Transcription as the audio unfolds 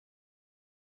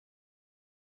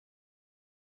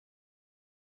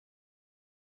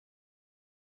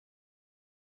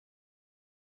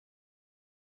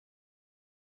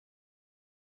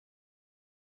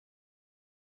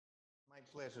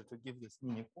pleasure to give this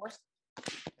mini course.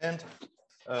 And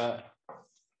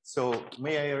so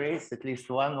may I erase at least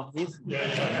one of these?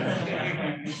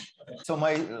 So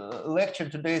my lecture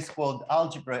today is called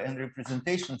Algebra and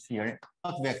Representation Theory,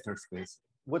 not vector space.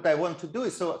 What I want to do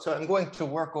is, so I'm going to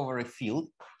work over a field,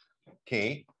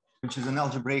 K, which is an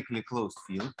algebraically closed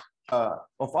field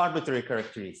of arbitrary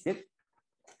characteristics.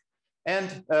 And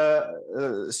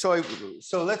so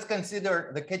let's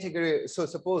consider the category. So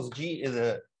suppose G is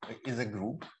a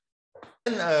group.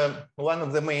 And one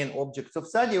of the main objects of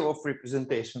study of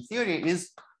representation theory is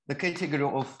the category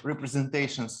of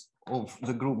representations of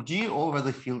the group G over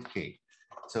the field K.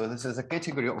 So this is a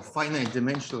category of finite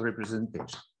dimensional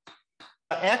representation.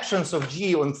 Actions of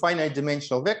G on finite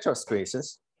dimensional vector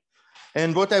spaces.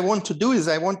 And what I want to do is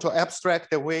I want to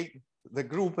abstract away the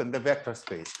group and the vector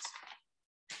spaces.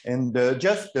 And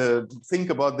just think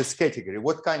about this category,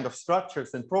 what kind of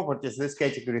structures and properties this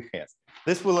category has.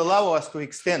 This will allow us to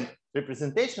extend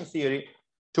representation theory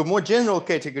to more general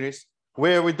categories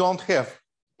where we don't have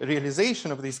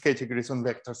realization of these categories on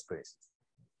vector spaces.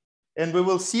 And we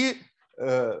will see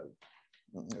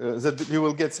that we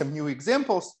will get some new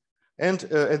examples. And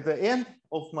at the end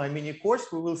of my mini course,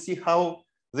 we will see how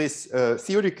this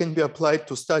theory can be applied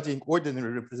to studying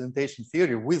ordinary representation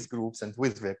theory with groups and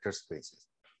with vector spaces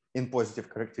in positive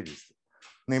characteristics,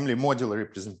 namely modular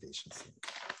representation theory.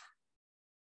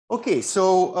 Okay,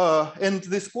 so, and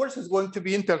this course is going to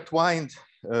be intertwined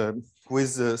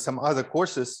with some other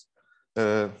courses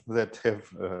that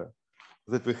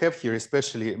we have here,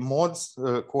 especially Maud's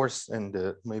course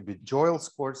and maybe Joel's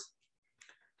course.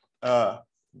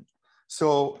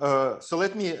 So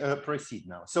let me proceed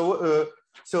now.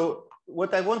 So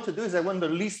what I want to do is I want to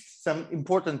list some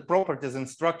important properties and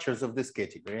structures of this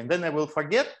category, and then I will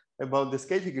forget about this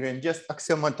category and just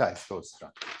axiomatize those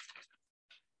structures.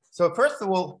 So first of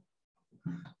all,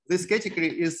 this category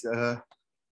is a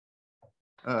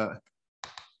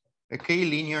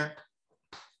K-linear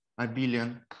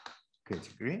abelian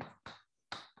category,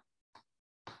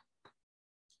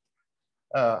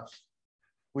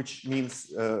 which means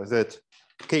that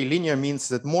K-linear means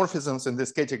that morphisms in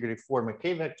this category form a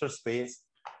K-vector space.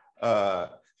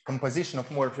 Composition of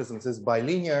morphisms is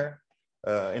bilinear.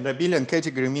 And abelian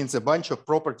category means a bunch of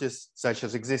properties such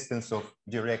as existence of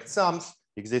direct sums,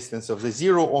 existence of the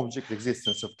zero object,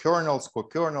 existence of kernels,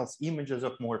 co-kernels, images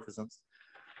of morphisms.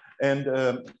 And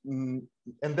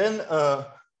then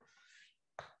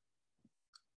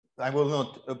I will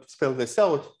not spell this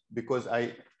out because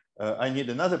I need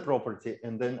another property,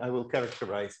 and then I will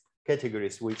characterize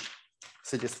categories which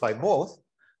satisfy both.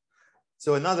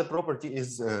 So another property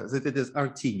is that it is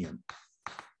Artinian,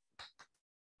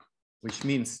 which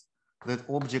means that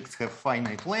objects have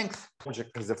finite length.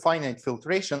 Object has a finite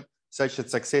filtration such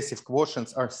that successive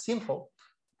quotients are simple,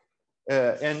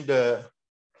 and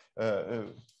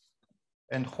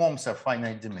homes are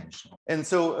finite dimensional. And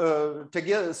so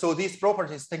together, so these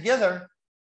properties together,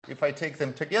 if I take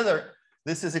them together,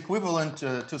 this is equivalent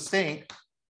to saying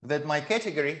that my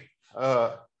category,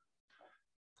 so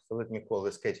let me call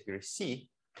this category C.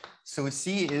 So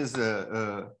C is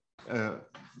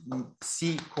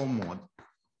C commod,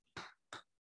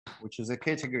 which is a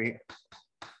category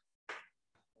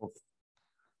of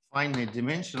finite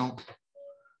dimensional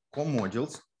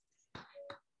comodules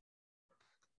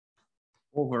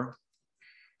over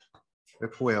a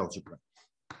coalgebra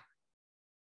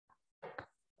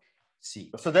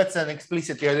C. So that's an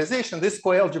explicit realization. This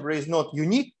coalgebra is not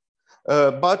unique,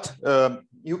 but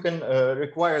you can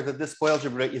require that this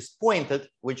coalgebra is pointed,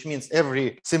 which means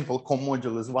every simple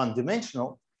comodule is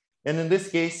one-dimensional. And in this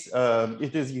case,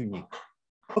 it is unique.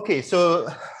 Okay, so,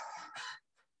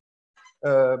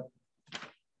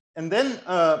 and then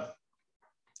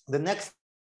the next,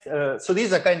 so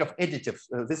these are kind of additive,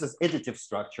 this is additive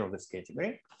structure of this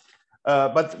category.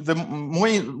 But the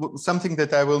more, something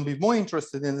that I will be more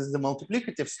interested in is the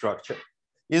multiplicative structure,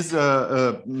 is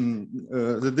that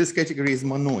this category is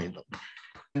monoidal.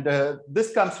 And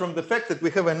this comes from the fact that we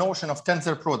have a notion of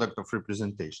tensor product of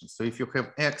representations. So if you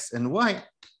have X and Y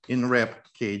in rep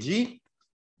KG,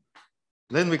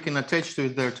 then we can attach to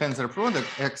their tensor product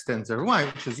X tensor Y,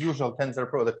 which is usual tensor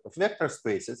product of vector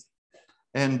spaces.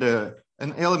 And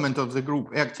an element of the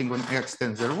group acting on X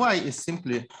tensor Y is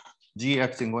simply G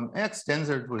acting on X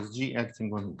tensored with G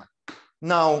acting on Y.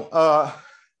 Now,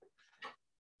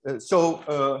 so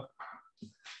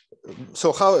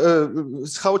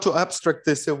how to abstract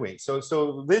this away?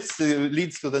 So this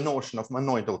leads to the notion of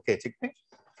monoidal category.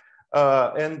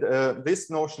 And this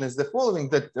notion is the following,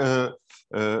 that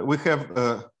we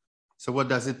have, so what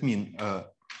does it mean?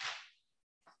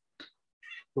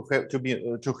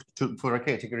 for a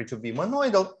category to be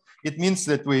monoidal, it means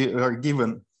that we are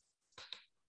given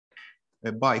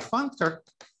a bifunctor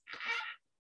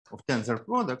of tensor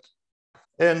product.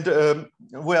 And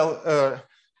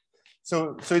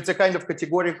so it's a kind of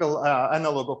categorical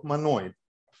analog of monoid,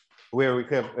 where we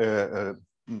have a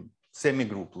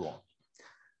semi-group law.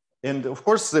 And of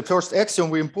course, the first axiom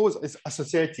we impose is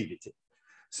associativity.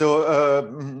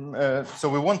 So, so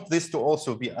we want this to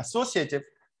also be associative.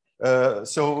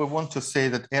 So we want to say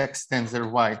that X tensor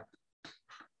Y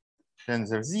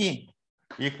tensor Z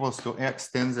equals to X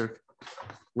tensor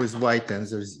with Y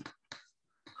tensor Z.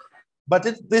 But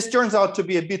this turns out to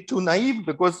be a bit too naive,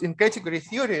 because in category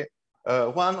theory,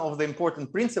 one of the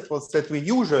important principles that we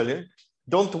usually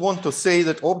don't want to say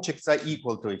that objects are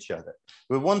equal to each other.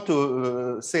 We want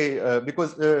to say,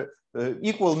 because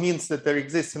equal means that there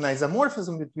exists an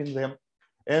isomorphism between them,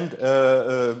 and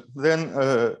then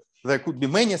there could be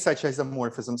many such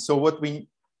isomorphisms. So what we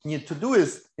need to do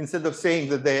is, instead of saying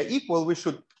that they are equal, we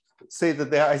should say that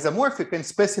they are isomorphic and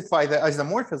specify the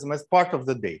isomorphism as part of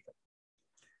the data.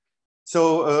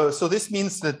 So, so this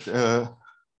means that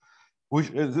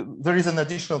there is an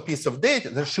additional piece of data.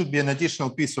 There should be an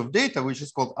additional piece of data, which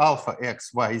is called alpha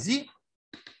X, Y, Z,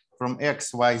 from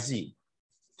X, Y, Z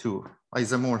to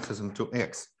isomorphism to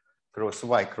X cross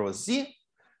Y cross Z.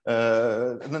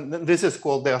 This is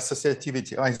called the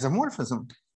associativity isomorphism,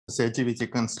 associativity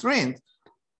constraint.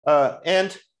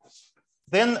 And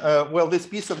then, well, this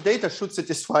piece of data should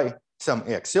satisfy some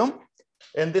axiom.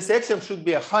 And this axiom should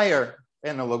be a higher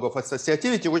analog of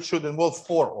associativity, which should involve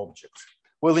 4 objects.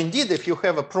 Well, indeed, if you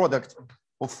have a product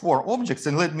of 4 objects,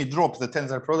 and let me drop the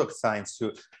tensor product signs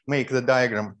to make the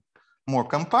diagram more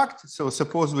compact. So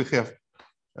suppose we have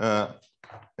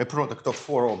a product of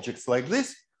 4 objects like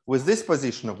this, with this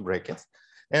position of brackets.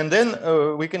 And then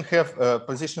we can have a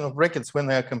position of brackets when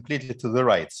they are completely to the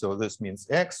right. So this means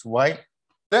X, Y.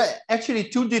 There are actually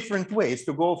 2 different ways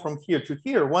to go from here to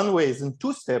here. One way is in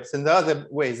 2 steps, and the other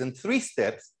way is in 3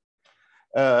 steps.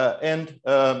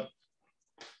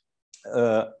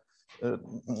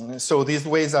 So these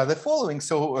ways are the following.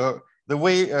 So the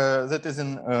way that is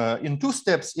in 2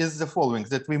 steps is the following: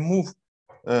 that we move,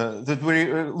 that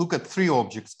we look at 3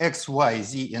 objects, X, Y,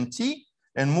 Z, and T,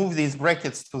 and move these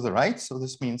brackets to the right. So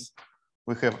this means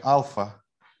we have alpha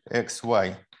X,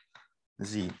 Y,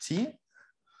 Z, T,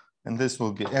 and this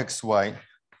will be X, Y,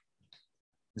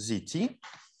 Z, T.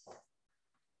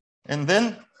 And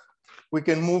then we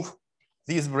can move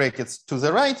these brackets to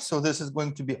the right. So this is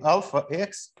going to be alpha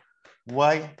X,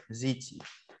 Y, Z, T.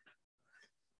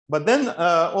 But then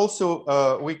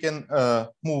also we can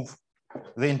move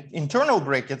the internal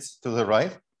brackets to the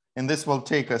right. And this will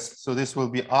take us, so this will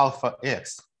be alpha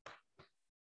X,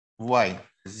 Y,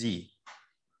 Z,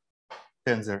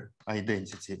 tensor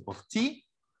identity of T.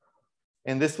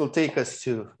 And this will take us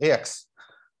to X,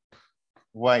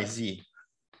 Y, Z,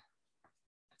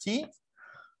 T.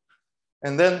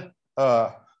 And then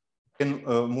can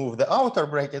move the outer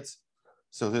brackets.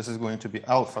 So this is going to be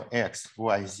alpha X,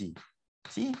 Y, Z,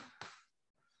 T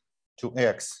to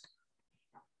X,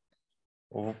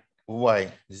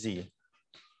 Y, Z,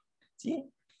 T.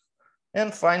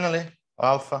 And finally,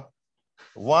 alpha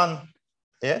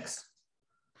 1x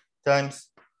times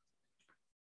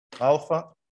alpha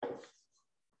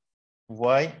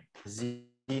Y, Z,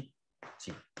 T.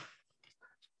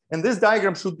 And this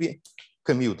diagram should be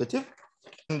commutative.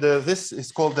 And this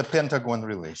is called the pentagon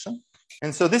relation.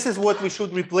 And so this is what we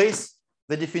should replace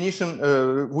the definition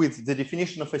with the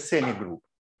definition of a semigroup.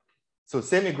 So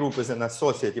semigroup is an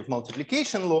associative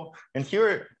multiplication law. And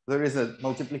here there is a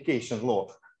multiplication law,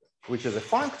 which is a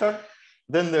functor.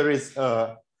 Then there is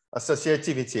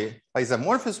associativity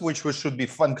isomorphism, which should be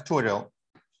functorial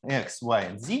X, Y,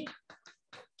 and Z,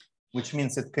 which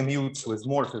means it commutes with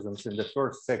morphisms in the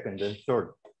first, second, and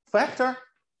third factor.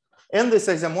 And this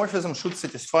isomorphism should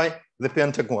satisfy the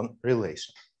pentagon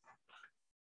relation.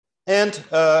 And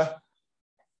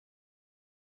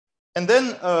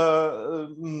then,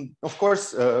 of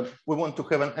course, we want to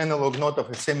have an analog not of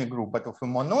a semigroup, but of a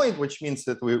monoid, which means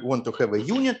that we want to have a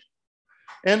unit.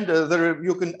 And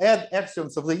you can add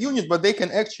axioms of the unit, but they can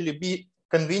actually be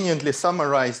conveniently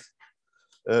summarized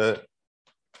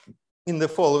in the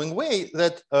following way,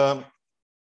 that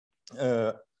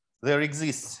there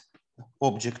exists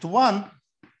object 1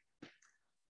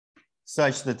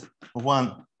 such that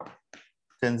 1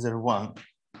 tensor 1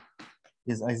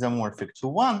 is isomorphic to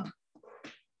 1,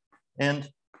 and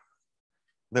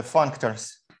the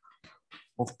functors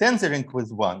of tensoring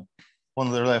with 1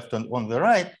 on the left and on the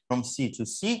right from C to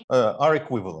C are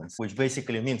equivalents, which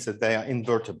basically means that they are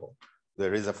invertible.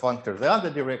 there is a functor the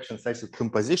other direction, such that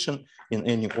composition in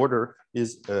any order is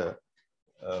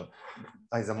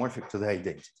isomorphic to the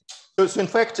identity. So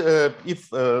in fact, if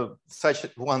such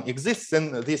one exists, then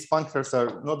these functors are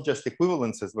not just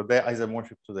equivalences, but they're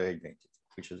isomorphic to the identity,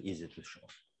 which is easy to show.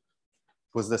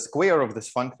 Because the square of this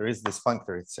functor is this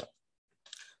functor itself.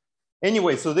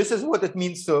 Anyway, so this is what it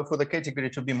means for the category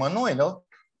to be monoidal.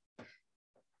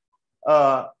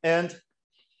 And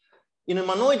in a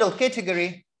monoidal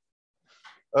category,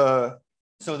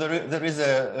 so there is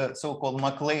a so-called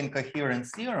MacLane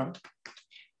coherence theorem,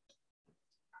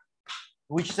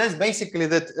 which says basically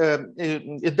that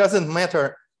it doesn't matter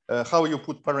how you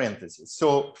put parentheses. So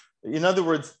in other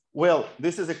words, well,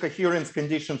 this is a coherence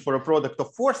condition for a product of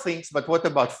 4 things, but what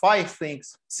about 5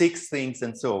 things, 6 things,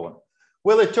 and so on?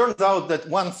 Well, it turns out that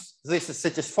once this is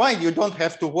satisfied, you don't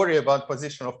have to worry about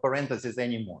position of parentheses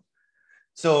anymore.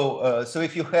 So, so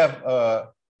if you have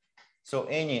so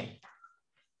any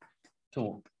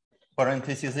 2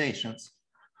 parenthesizations,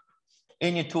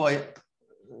 any 2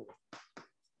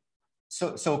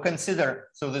 so consider,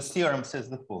 so this theorem says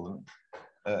the following.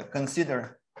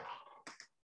 Consider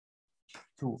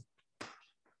 2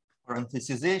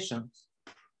 parenthesizations,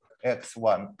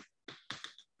 x1,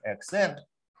 xn,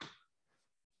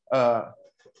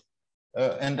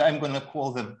 and I'm going to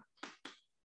call them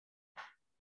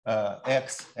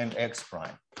x and x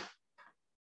prime.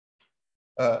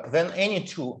 Then any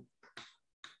 2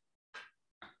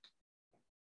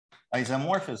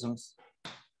 isomorphisms,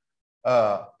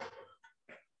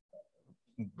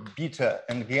 beta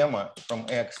and gamma from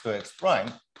x to x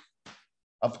prime,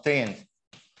 obtained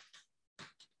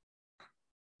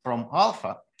from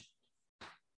alpha,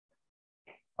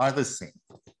 are the same.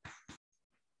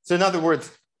 So in other words,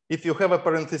 if you have a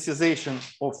parenthesization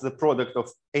of the product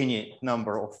of any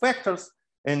number of factors,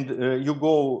 and you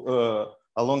go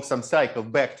along some cycle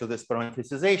back to this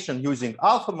parenthesization using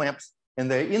alpha maps and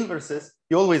their inverses,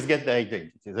 you always get the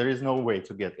identity. There is no way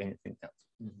to get anything else.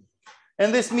 Mm-hmm.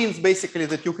 And this means basically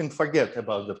that you can forget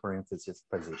about the parenthesis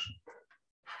position.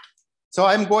 So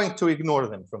I'm going to ignore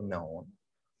them from now on.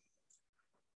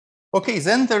 Okay,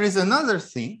 then there is another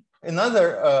thing,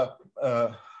 another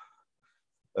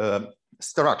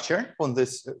structure on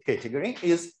this category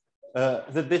is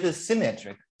that it is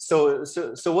symmetric. So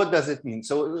what does it mean?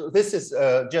 So this is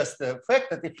just the fact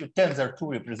that if you tensor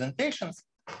 2 representations,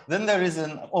 then there is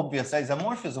an obvious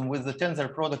isomorphism with the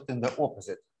tensor product in the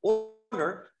opposite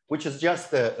order, which is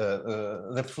just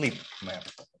the flip map.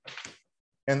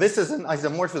 And this is an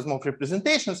isomorphism of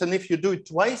representations. And if you do it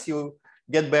twice, you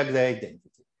get back the identity.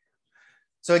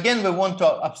 So again, we want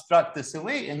to abstract this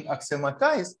away and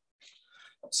axiomatize.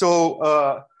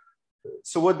 So,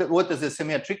 so what is a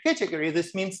symmetric category?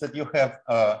 This means that you have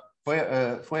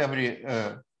for every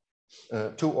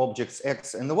 2 objects,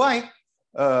 x and y,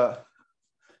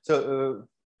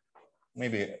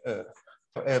 maybe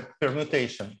a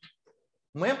permutation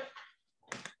map,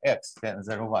 x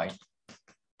tensor y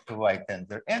to y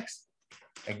tensor x,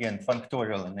 again,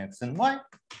 functorial in x and y.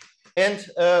 And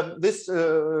this,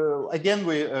 again,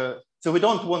 so we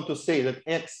don't want to say that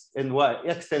x and y,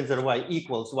 x tensor y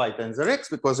equals y tensor x,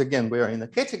 because again, we are in a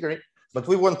category, but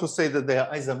we want to say that they are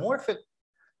isomorphic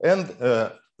and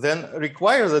then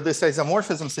require that this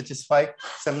isomorphism satisfy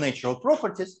some natural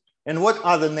properties. And what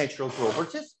are the natural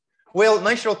properties? Well,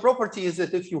 natural property is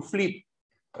that if you flip,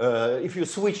 if you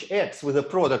switch x with a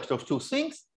product of 2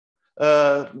 things,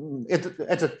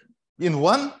 in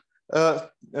one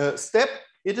step,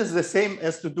 it is the same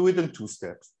as to do it in 2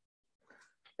 steps.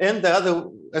 And the other,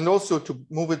 and also to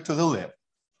move it to the left.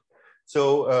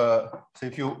 So, so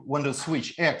if you want to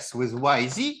switch x with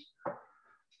yz,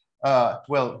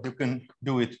 well, you can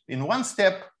do it in 1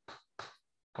 step,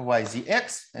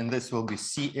 yzx, and this will be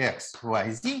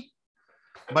cxyz.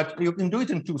 But you can do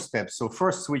it in 2 steps. So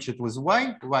first switch it with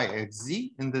y,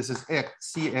 yxz, and this is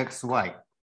x, cxy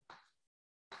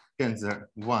tensor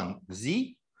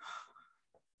 1z.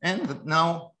 And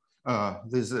now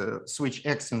this switch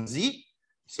x and z.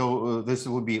 So this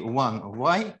will be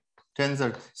 1y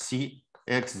tensor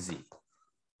cxz.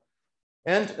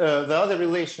 And the other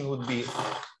relation would be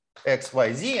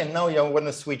xyz. And now you want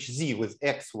to switch z with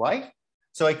xy.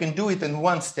 So I can do it in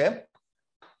 1 step.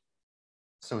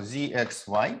 So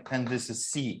zxy, and this is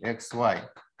cxy,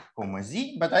 comma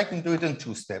z, but I can do it in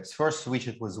 2 steps. First switch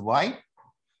it with y.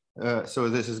 So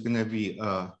this is going to be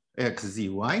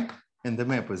xzy, and the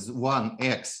map is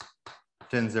 1x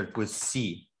tensored with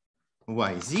cyz,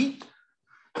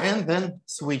 and then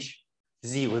switch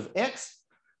z with x,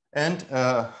 and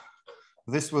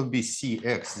this will be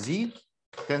cxz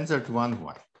tensored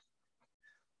 1y.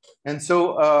 And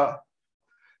so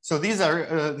So these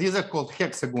are called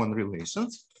hexagon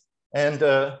relations. And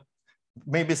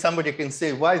maybe somebody can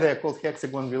say why they're called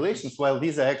hexagon relations while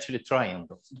these are actually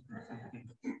triangles.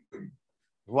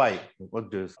 Why?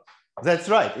 What do you think? That's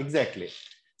right, exactly.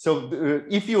 So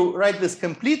if you write this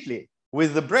completely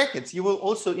with the brackets, you will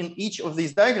also, in each of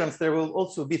these diagrams, there will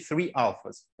also be 3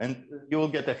 alphas, and you will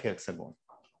get a hexagon.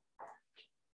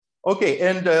 Okay,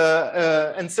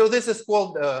 and so this is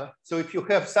called, so if you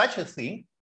have such a thing,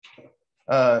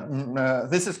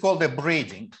 this is called a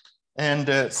braiding.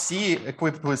 And C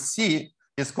equipped with C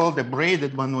is called a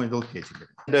braided monoidal category.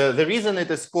 The reason it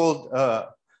is called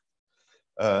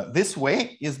this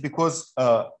way is because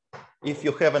if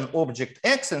you have an object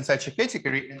X in such a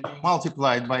category and you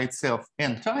multiply it by itself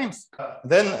n times,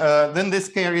 then this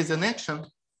carries an action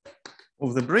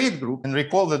of the braid group. And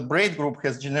recall that braid group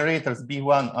has generators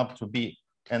B1 up to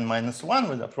Bn minus 1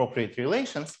 with appropriate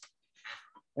relations.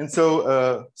 And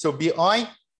so, so Bi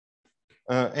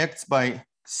acts by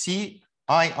C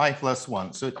I plus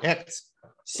 1. So it acts,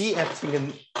 C acting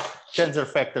in tensor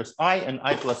factors I and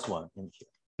I plus 1 in here.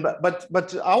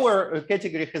 But our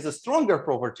category has a stronger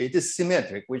property. It is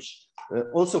symmetric, which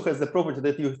also has the property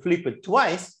that you flip it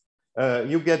twice,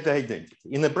 you get the identity.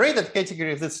 In a braided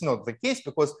category, that's not the case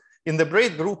because in the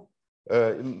braid group,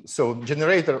 so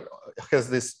generator has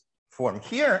this form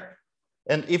here.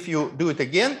 And if you do it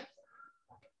again,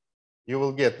 you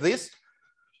will get this.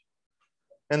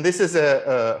 And this is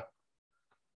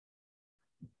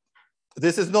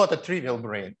this is not a trivial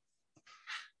braid.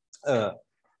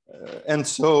 And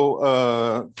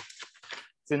so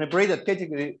in a braided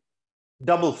category,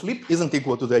 double flip isn't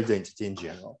equal to the identity in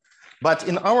general. But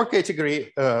in our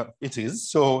category, it is.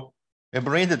 So a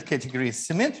braided category is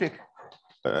symmetric.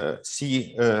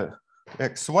 C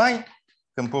xy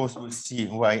composed with C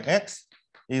yx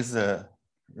is the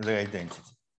identity.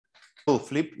 Double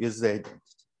flip is the identity.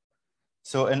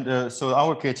 So so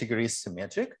our category is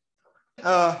symmetric.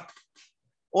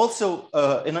 Also,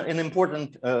 an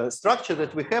important structure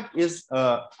that we have is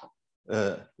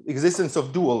existence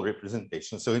of dual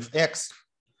representation. So if X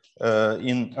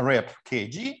in rep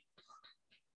kg,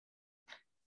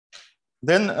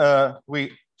 then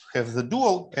we have the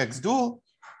dual, X dual,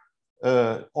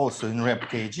 also in rep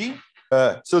kg.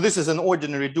 So this is an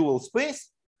ordinary dual space,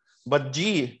 but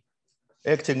G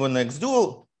acting on X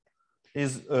dual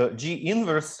is G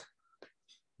inverse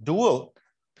dual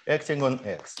acting on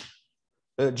X.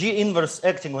 G inverse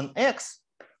acting on X,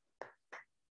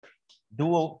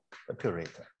 dual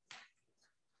operator.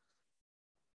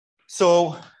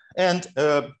 So, and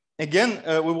again,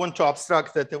 we want to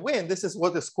abstract that away, and this is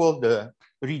what is called the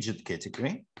rigid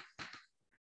category.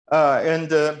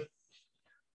 So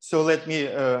let me,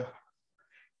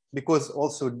 because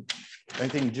also I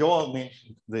think Joel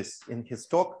mentioned this in his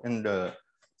talk and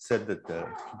said that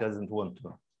he doesn't want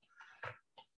to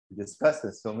discuss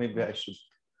this, so maybe I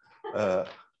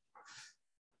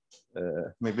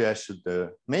should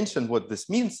mention what this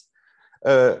means.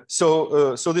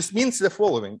 So this means the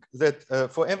following, that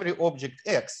for every object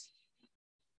X,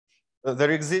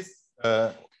 there exists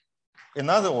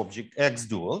another object X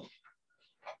dual,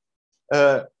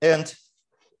 and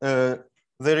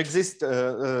there exist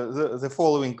the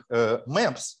following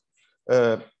maps,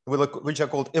 which are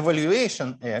called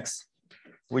evaluation X,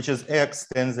 which is X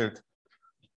tensored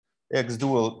X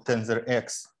dual tensor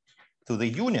X to the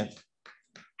unit,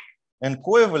 and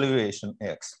co-evaluation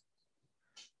X,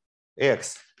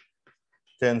 X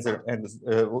tensor X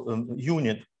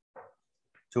unit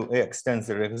to X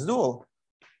tensor X dual.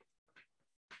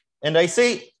 And I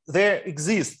say there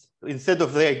exist instead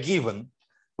of they're given,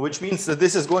 which means that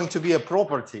this is going to be a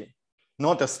property,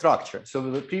 not a structure.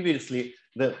 So previously,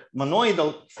 the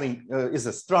monoidal thing is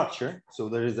a structure. So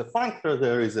there is a functor,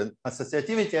 there is an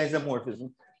associativity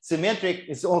isomorphism. Symmetric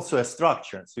is also a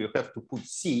structure. So you have to put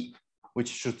C, which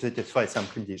should satisfy some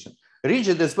condition.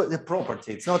 Rigid is a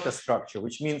property, it's not a structure,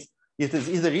 which means it is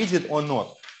either rigid or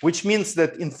not, which means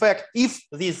that in fact, if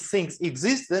these things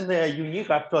exist, then they are unique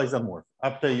up to isomorph,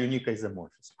 up to unique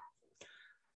isomorphism.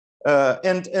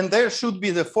 And there should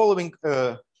be the following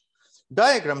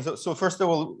diagrams. So first of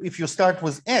all, if you start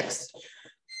with X,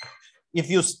 if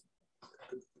you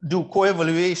do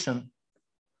co-evaluation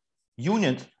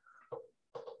unit,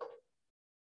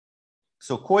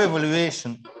 so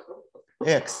co-evaluation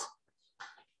X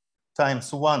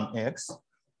times 1X,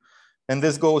 and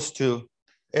this goes to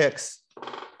X,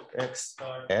 X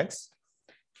star X,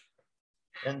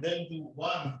 and then do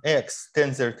 1X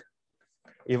tensored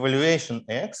evaluation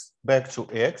X back to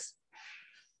X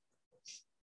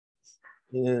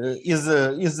is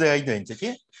the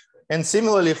identity. And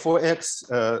similarly for X,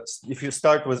 if you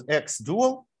start with X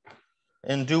dual,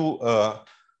 and do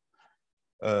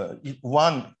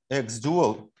 1 x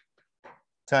dual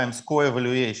times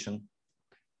co-evaluation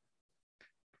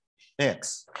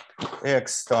x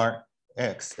star,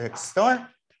 x star,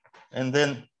 and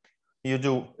then you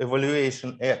do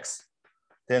evaluation x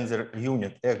tensor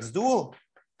unit x dual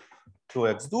to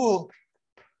x dual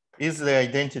is the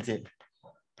identity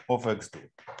of x dual.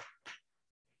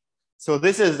 So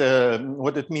this is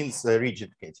what it means,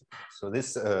 rigid category. So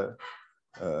this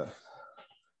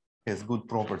has good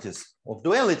properties of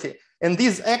duality. And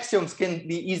these axioms can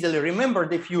be easily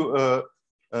remembered if you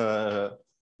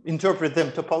interpret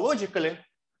them topologically,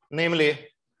 namely,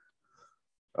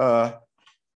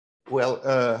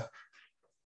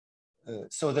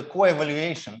 so the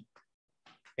co-evaluation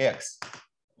x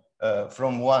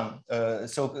from 1,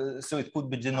 so it could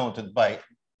be denoted by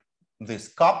this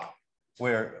cup,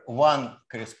 where 1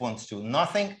 corresponds to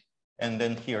nothing, and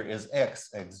then here is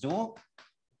x dual.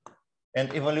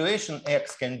 And evaluation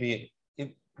x can be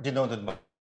denoted by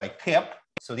cap.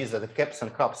 So these are the caps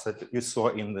and cups that you saw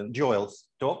in the Joel's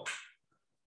talk.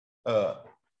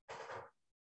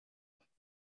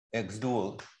 X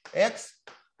dual x.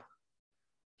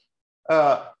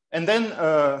 And then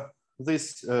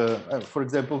this, for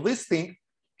example, this thing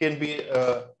can be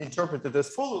interpreted as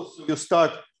follows. So you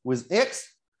start with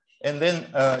x, and then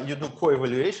you do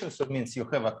co-evaluation. So it means you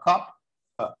have a cup,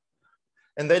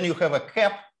 and then you have a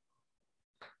cap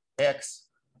x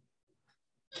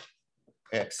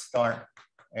star,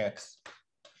 x.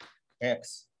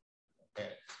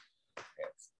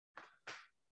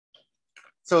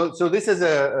 So this is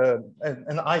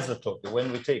an isotope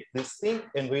when we take this thing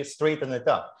and we straighten it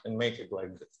up and make it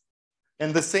like this.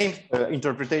 And the same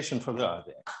interpretation for the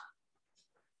other.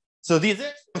 So these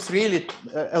axioms really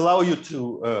allow you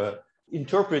to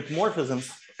interpret morphisms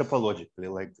topologically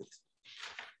like this.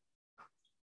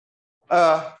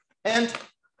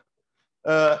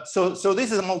 So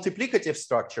this is multiplicative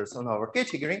structures on our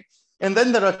category. And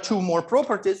then there are 2 more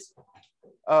properties.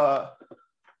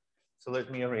 So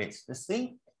let me erase this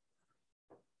thing.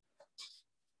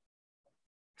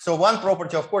 So one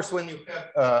property, of course, when you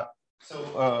have,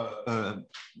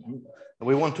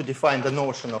 we want to define the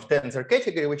notion of tensor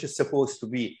category, which is supposed to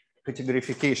be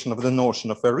categorification of the notion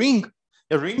of a ring.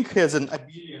 A ring has an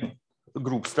abelian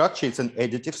group structure. It's an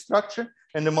additive structure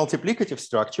and a multiplicative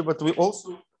structure, but we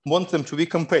also want them to be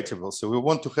compatible. So we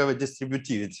want to have a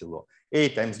distributivity law. A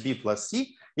times B plus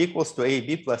C equals to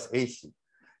AB plus AC.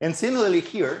 And similarly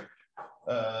here,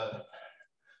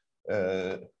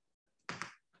 the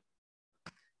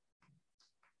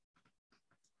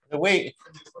way it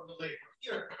can be formulated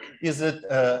here is that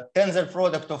tensor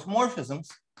product of morphisms.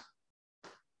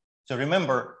 So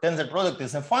remember, tensor product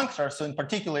is a functor, so in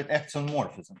particular it acts on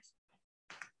morphisms.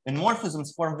 And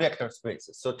morphisms form vector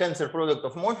spaces. So tensor product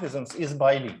of morphisms is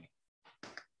bilinear.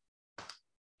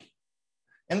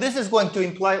 And this is going to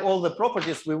imply all the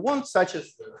properties we want, such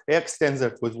as x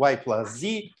tensor with y plus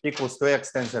z equals to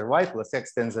x tensor y plus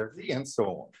x tensor z, and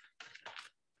so on.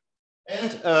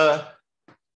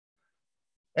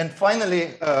 And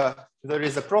finally, there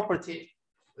is a property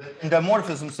that in the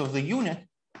morphisms of the unit,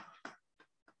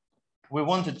 we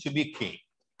want it to be k.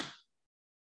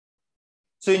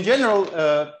 So in general,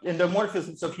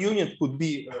 endomorphisms of unit could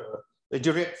be a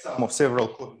direct sum of several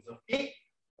copies of k.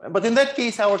 But in that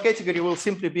case, our category will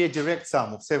simply be a direct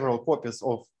sum of several copies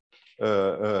of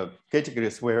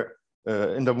categories where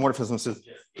endomorphisms is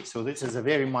just k. So this is a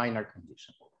very minor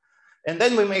condition. And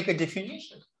then we make a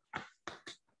definition.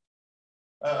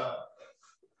 A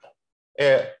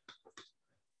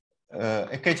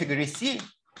category C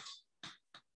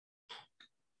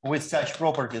with such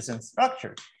properties and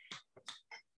structure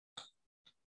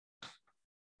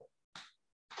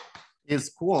is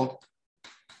called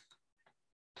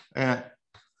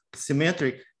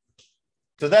symmetric.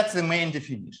 So that's the main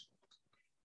definition.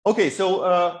 Okay,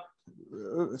 so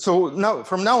now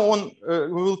from now on we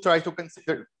will try to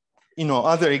consider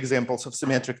other examples of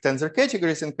symmetric tensor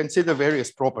categories and consider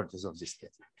various properties of this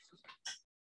category.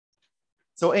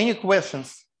 So any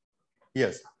questions?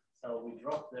 Yes. So we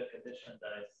drop the condition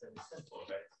that it's simple,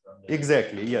 right?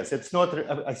 Exactly, yes. It's not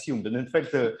assumed. And in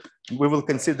fact, we will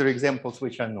consider examples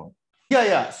which are known.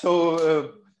 Yeah.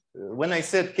 So when I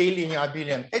said K-linear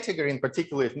abelian category in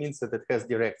particular, it means that it has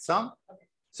direct sum.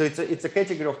 So it's a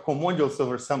category of comodules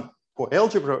over some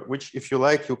co-algebra, which if you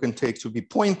like, you can take to be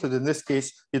pointed. In this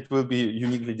case, it will be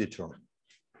uniquely determined.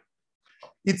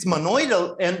 It's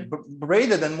monoidal and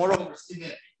braided and moreover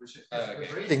symmetric, which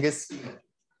braiding is symmetric.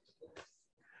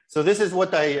 So this is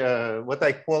what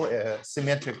I call a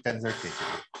symmetric tensor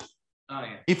category. Oh,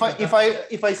 yeah.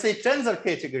 If I say tensor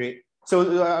category,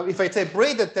 So if I say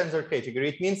braided tensor category,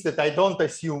 it means that I don't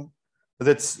assume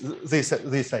that's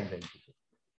this identity.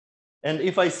 And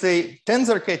if I say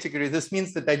tensor category, this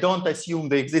means that I don't assume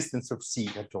the existence of C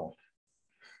at all,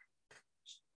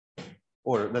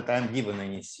 or that I'm given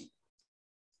any C.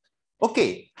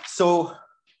 Okay, so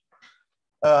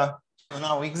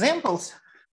now examples.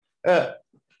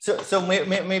 So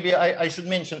maybe I should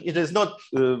mention, it is not,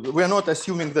 we're not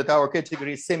assuming that our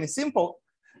category is semi-simple,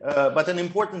 but an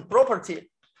important property,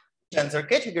 tensor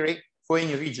category, for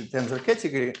any rigid tensor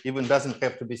category, even doesn't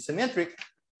have to be symmetric,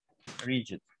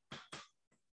 rigid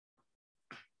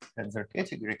tensor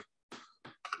category.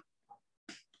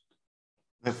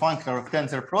 The functor of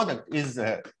tensor product is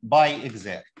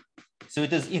bi-exact. So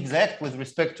it is exact with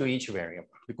respect to each variable,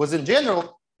 because in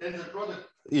general, tensor product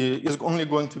is only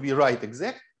going to be right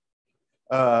exact.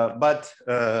 But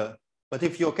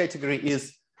if your category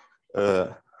is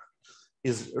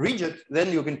rigid,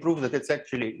 then you can prove that it's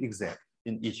actually exact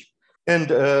in each. And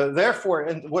therefore,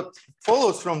 and what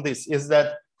follows from this is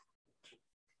that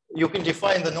you can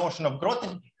define the notion of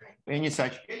Grothendieck, any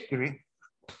such category.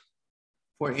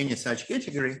 For any such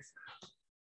category,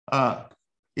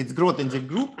 it's Grothendieck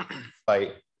group.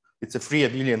 It's a free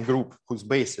abelian group whose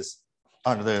bases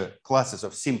are the classes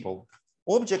of simple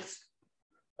objects.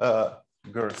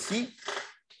 Ger C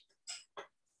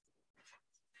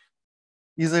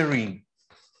is a ring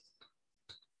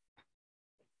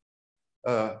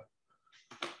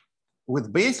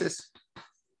with bases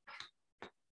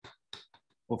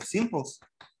of simples,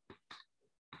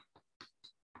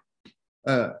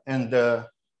 and the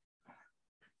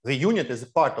unit is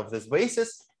a part of this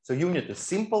basis. So unit is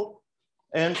simple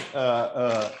and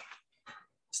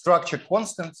structured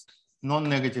constants,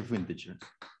 non-negative integers.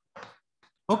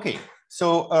 Okay,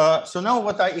 so now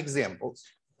what are examples?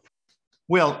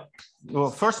 Well,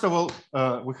 first of all,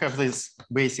 we have this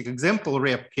basic example,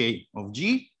 rep K of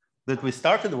G, that we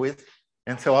started with.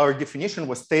 And so our definition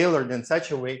was tailored in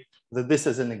such a way that this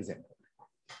is an example.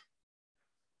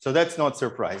 So that's not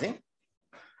surprising.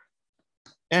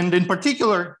 And in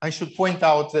particular, I should point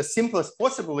out the simplest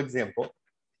possible example,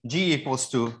 G equals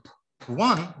to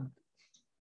 1.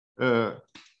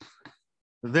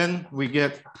 Then we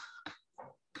get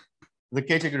the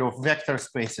category of vector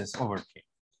spaces over K.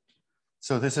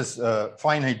 So this is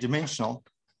finite dimensional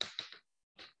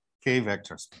K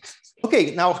vector spaces.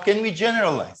 Okay, now can we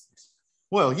generalize this?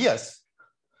 Well, yes.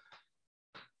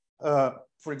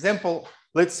 For example,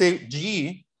 let's say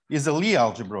G is a Lie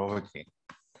algebra over K.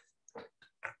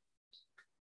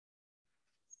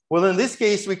 Well, in this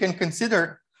case, we can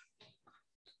consider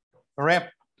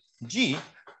rep G.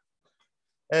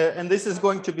 And this is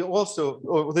going to be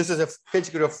also, this is a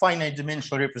category of finite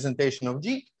dimensional representation of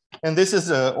G. And this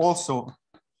is also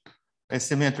a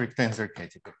symmetric tensor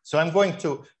category. So I'm going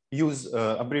to use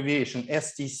abbreviation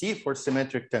STC for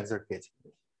symmetric tensor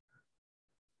category.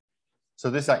 So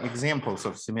these are examples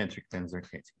of symmetric tensor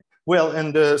category. Well,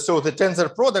 and so the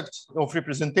tensor product of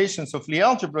representations of Lie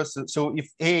algebras. So if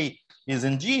A is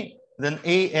in G, then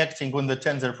A acting on the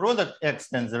tensor product X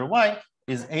tensor Y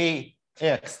is A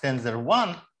X tensor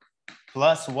 1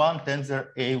 plus 1 tensor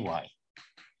AY.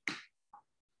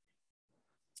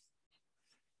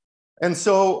 And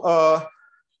so,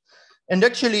 and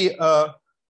actually,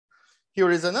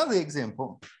 here is another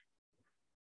example,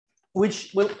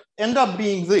 which will end up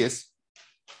being this,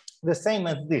 the same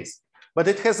as this, but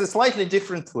it has a slightly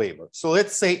different flavor. So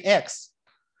let's say X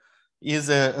is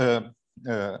a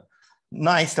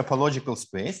nice topological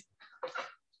space.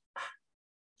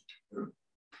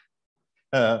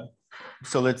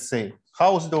 So let's say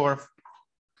Hausdorff.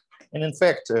 And in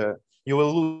fact, you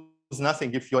will lose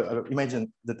nothing if you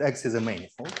imagine that X is a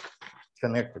manifold,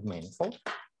 connected manifold.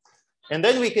 And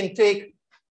then we can take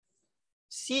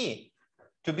C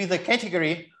to be the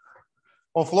category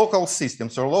of local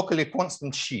systems or locally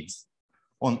constant sheaves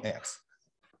on X.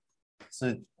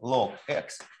 So log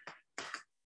X,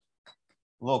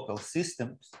 local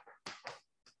systems,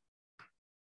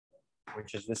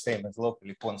 which is the same as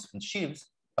locally constant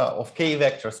sheaves of K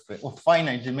vector space, of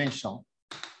finite dimensional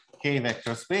K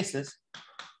vector spaces.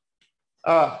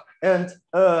 Well,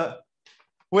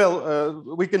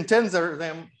 we can tensor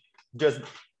them just,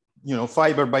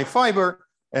 fiber by fiber,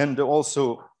 and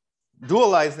also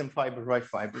dualize them fiber by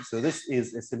fiber. So this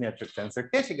is a symmetric tensor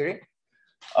category.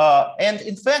 And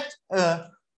in fact,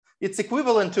 it's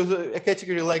equivalent to a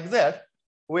category like that,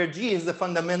 where G is the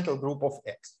fundamental group of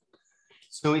X.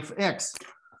 So if X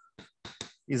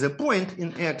is a point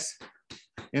in X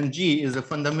and G is a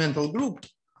fundamental group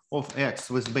of X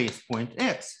with base point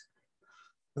X,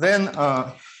 then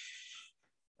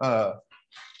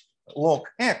log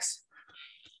X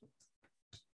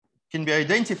can be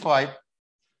identified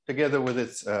together with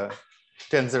its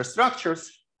tensor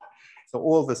structures. So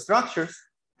all the structures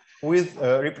with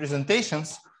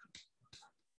representations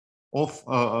of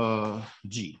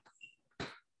G.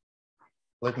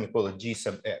 Let me call it G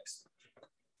sub X.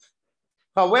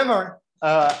 However,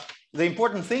 the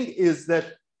important thing is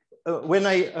that when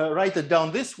I write it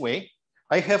down this way,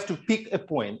 I have to pick a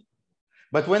point.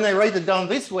 But when I write it down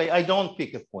this way, I don't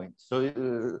pick a point.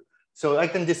 So I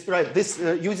can describe this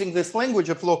using this language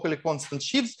of locally constant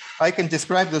sheaves. I can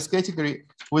describe this category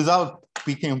without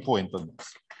picking a point on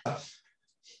this.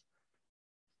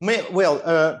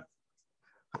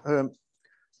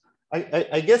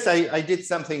 I guess I did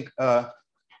something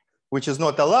which is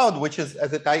not allowed, which is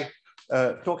that I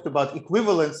talked about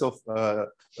equivalence of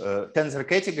tensor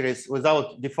categories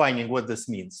without defining what this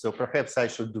means. So perhaps I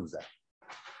should do that.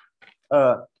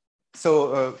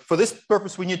 For this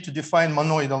purpose, we need to define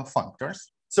monoidal functors.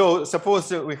 So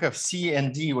suppose we have C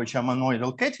and D, which are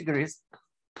monoidal categories.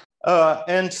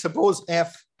 And suppose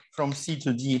F from C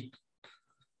to D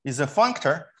is a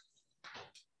functor.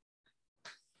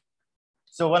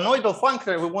 So monoidal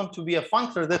functor, we want to be a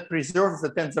functor that preserves the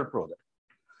tensor product.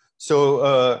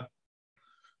 So,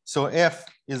 so F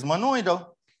is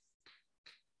monoidal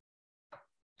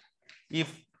if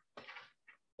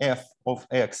F of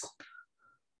X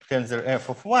tensor F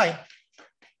of Y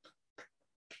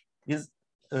is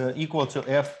equal to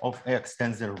F of X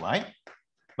tensor Y.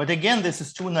 But again, this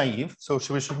is too naive. So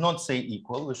we should not say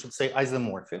equal. We should say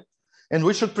isomorphic. And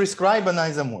we should prescribe an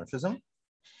isomorphism.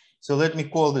 So let me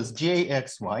call this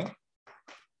JXY.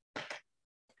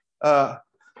 And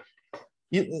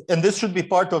this should be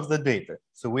part of the data.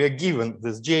 So we are given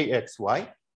this JXY.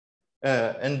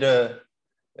 And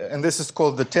this is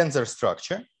called the tensor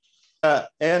structure.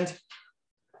 And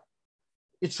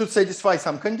it should satisfy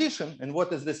some condition. And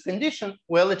what is this condition?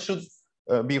 Well, it should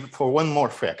be for one more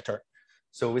factor.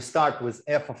 So we start with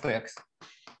F of X,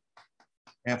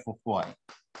 F of Y,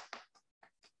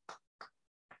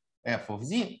 F of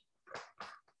Z.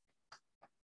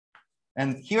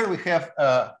 And here we have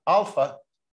alpha,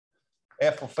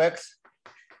 F of X,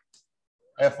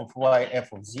 F of Y,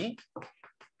 F of Z,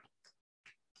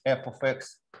 F of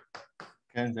X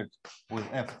tensored with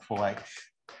F of Y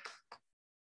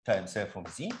times F of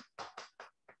Z.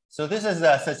 So this is the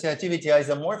associativity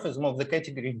isomorphism of the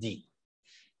category D.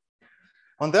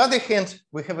 On the other hand,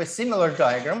 we have a similar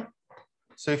diagram.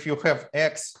 So if you have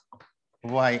X,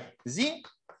 Y, Z,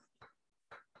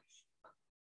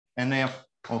 and F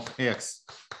of X,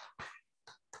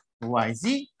 Y,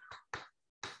 Z,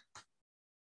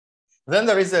 then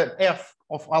there is a F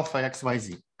of alpha X, Y,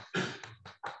 Z.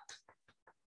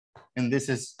 And this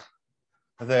is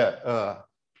the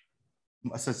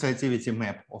associativity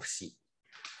map of C.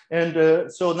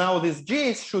 And so now these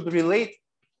J's should relate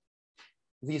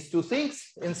these two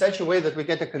things in such a way that we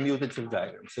get a commutative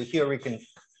diagram. So here we can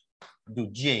do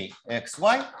J, X,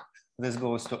 Y. This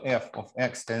goes to F of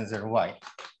X tensor Y,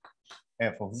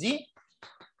 F of Z.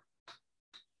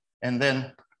 And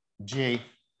then J,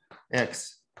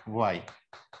 X, Y,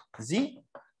 Z.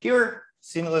 Here,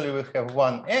 similarly, we have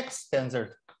one X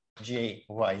tensor J,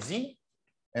 Y, Z.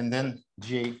 And then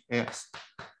J, X,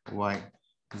 Y,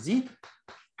 Z.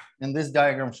 And this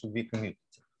diagram should be commutative.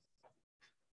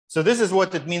 So this is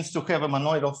what it means to have a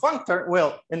monoidal functor.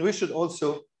 Well, and we should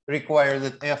also require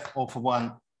that F of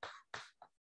 1D,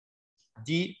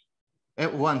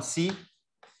 1C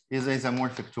is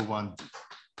isomorphic to 1D.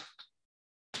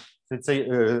 So it's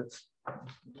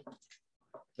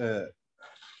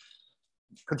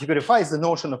categorifies the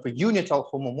notion of a unital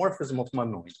homomorphism of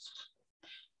monoids.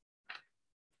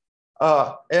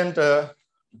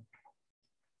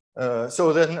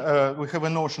 So then we have a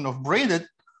notion of braided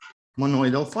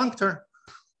monoidal functor.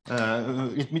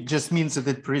 It just means that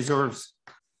it preserves.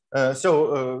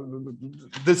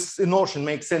 This notion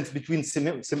makes sense between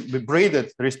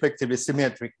braided, respectively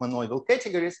symmetric monoidal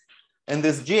categories. And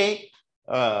this J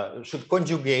should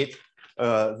conjugate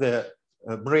the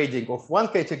braiding of one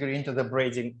category into the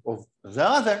braiding of the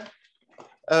other.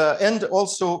 And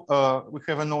also we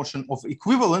have a notion of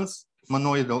equivalence,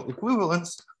 monoidal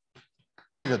equivalence,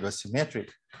 that was symmetric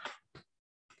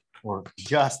or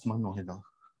just monoidal.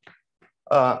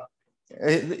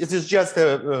 It is just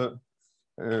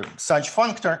such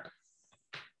functor,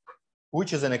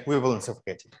 which is an equivalence of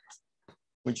categories,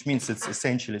 which means it's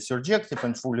essentially surjective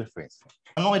and fully faithful.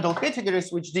 Monoidal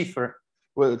categories which differ,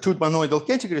 well, two monoidal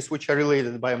categories which are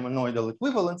related by a monoidal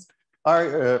equivalence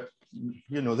are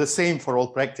the same for all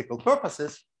practical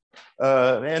purposes.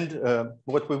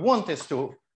 What we want is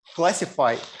to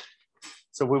classify.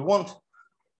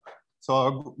 So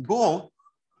our goal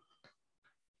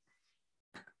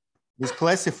is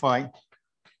classify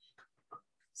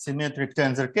symmetric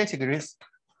tensor categories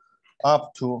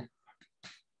up to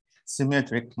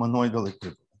symmetric monoidal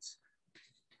equivalence.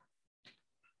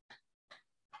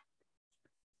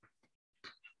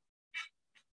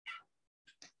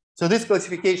 So this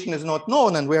classification is not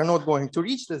known, and we are not going to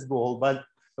reach this goal, but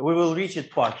we will reach it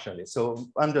partially. So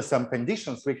under some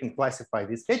conditions, we can classify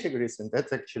these categories, and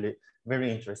that's actually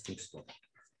very interesting story.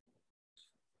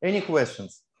 Any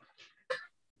questions?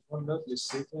 If I'm not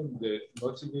mistaken, the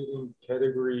motivating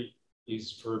category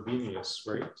is Frobenius,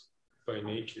 right? By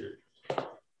nature.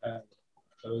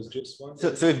 I was just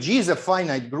wondering. So if G is a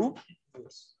finite group,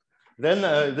 Yes. then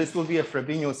this will be a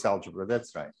Frobenius algebra.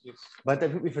 That's right. Yes. But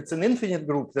if it's an infinite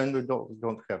group, then we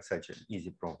don't have such an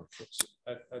easy problem.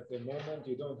 At the moment,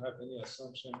 you don't have any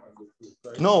assumption on the group,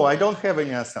 right? No, I don't have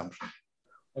any assumption.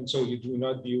 And so you do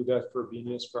not view that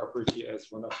Frobenius property as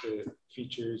one of the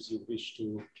features you wish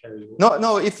to carry over?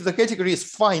 No, if the category is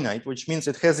finite, which means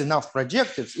it has enough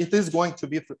projectives, it is going to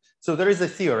be. So there is a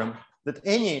theorem that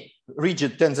any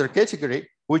rigid tensor category,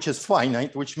 which is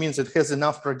finite, which means it has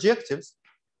enough projectives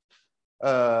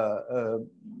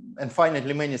and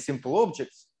finitely many simple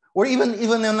objects, or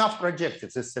even enough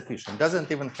projectives is sufficient. Doesn't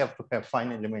even have to have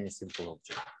finitely many simple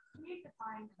objects.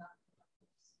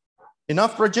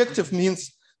 Enough projective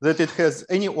means that it has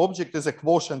any object as a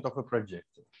quotient of a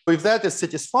projective. So if that is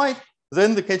satisfied,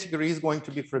 then the category is going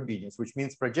to be Frobenius, which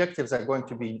means projectives are going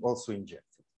to be also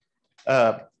injected.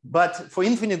 But for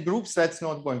infinite groups, that's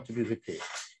not going to be the case.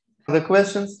 Other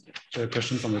questions? A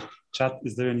question from the chat.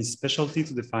 Is there any specialty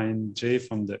to define J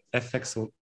from the fx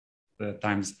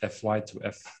times fy to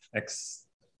fx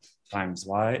times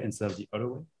y instead of the other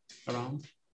way around?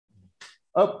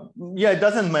 Yeah, it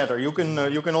doesn't matter. You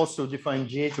can also define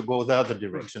J to go the other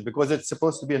direction because it's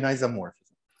supposed to be an isomorphism.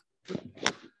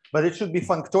 But it should be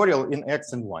functorial in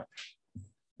x and y.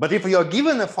 But if you are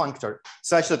given a functor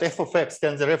such that f of x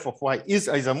tensor f of y is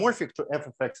isomorphic to f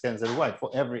of x tensor y for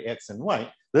every x and y,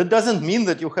 that doesn't mean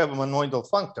that you have a monoidal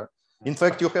functor. In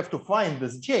fact, you have to find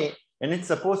this J, and it's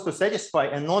supposed to satisfy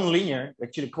a nonlinear,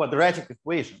 actually quadratic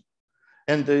equation.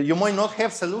 And you might not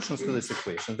have solutions to this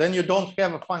equation. Then you don't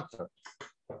have a functor.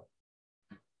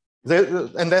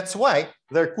 And that's why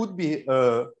there could be,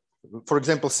 for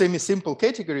example, semi-simple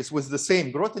categories with the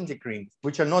same Grothendieck ring,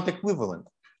 which are not equivalent.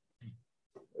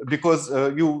 Because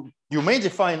you may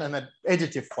define an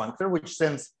additive functor, which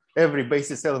sends every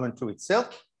basis element to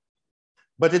itself,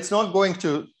 but it's not going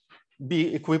to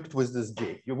be equipped with this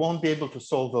J. You won't be able to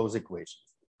solve those equations.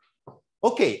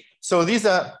 Okay, so these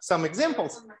are some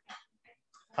examples.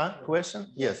 Huh? Question?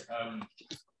 Yes.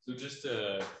 So just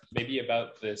maybe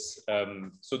about this.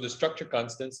 So the structure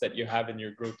constants that you have in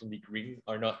your Grothendieck ring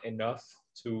are not enough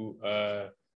to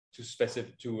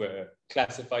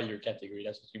classify your category.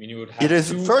 That's what you mean. You would have. It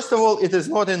is first of all, it is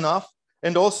not enough,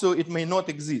 and also it may not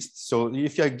exist. So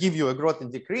if I give you a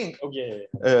Grothendieck ring,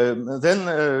 then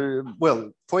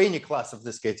well, for any class of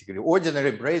this category,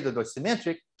 ordinary, braided, or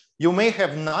symmetric, you may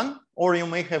have none, or you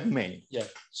may have many. Yeah.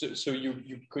 So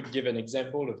you could give an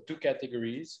example of two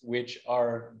categories which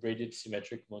are braided,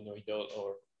 symmetric, monoidal,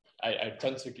 or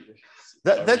tensor.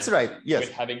 That's right. Yes.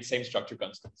 With having same structure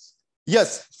constants.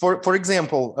 Yes. For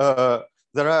example,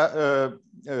 there are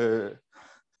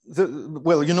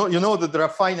well, you know that there are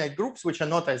finite groups which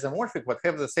are not isomorphic but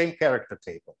have the same character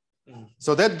table.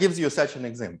 So that gives you such an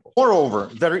example. Moreover,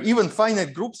 there are even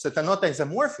finite groups that are not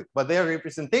isomorphic, but their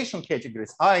representation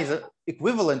categories are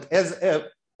equivalent as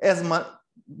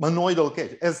monoidal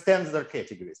categories, as tensor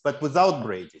categories, but without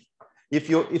braiding. If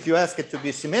you ask it to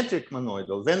be symmetric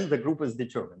monoidal, then the group is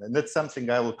determined, and that's something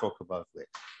I will talk about later.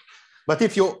 But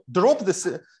if you drop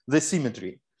the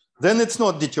symmetry, then it's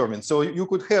not determined. So you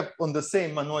could have on the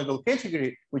same monoidal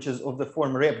category, which is of the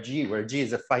form rep G, where G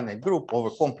is a finite group over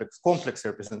complex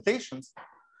representations,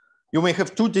 you may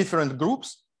have two different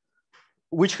groups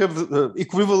which have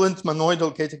equivalent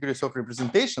monoidal categories of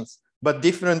representations, but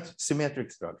different symmetric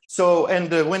structures. So,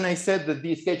 and when I said that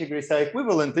these categories are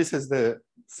equivalent, this is the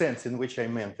sense in which I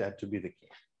meant that to be the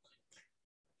case.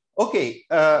 Okay,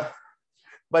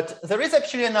 but there is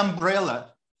actually an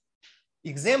umbrella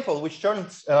example which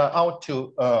turns out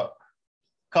to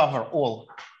cover all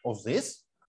of this.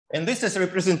 And this is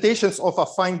representations of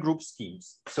affine group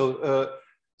schemes. So,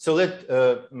 so let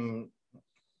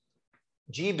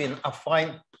G be an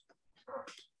affine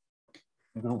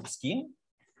group scheme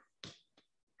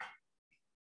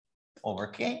over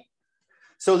K.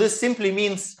 So this simply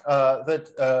means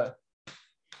that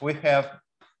we have,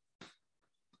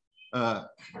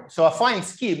 so affine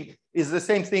scheme is the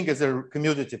same thing as a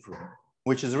commutative ring,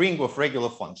 which is ring of regular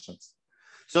functions.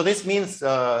 So this means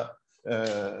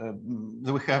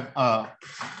we have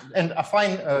and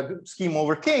affine scheme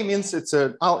over K means it's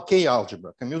a K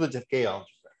algebra, commutative K algebra.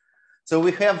 So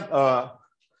we have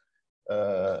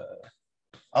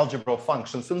algebra of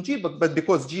functions on G, but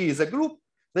because G is a group,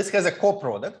 this has a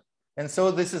coproduct, and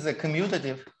so this is a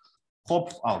commutative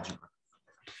Hopf algebra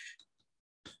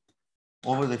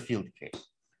over the field K.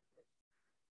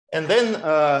 And then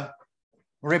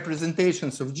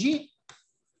representations of G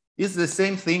is the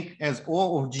same thing as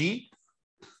O of G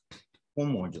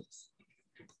homodulus.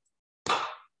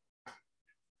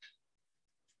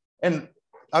 And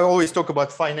I always talk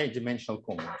about finite dimensional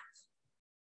commutatives.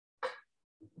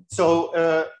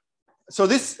 So, so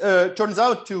this turns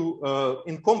out to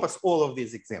encompass all of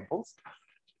these examples.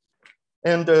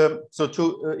 And so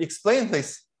to explain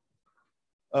this,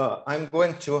 I'm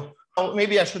going to, oh,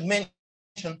 maybe I should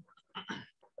mention,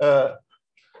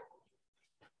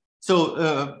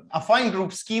 affine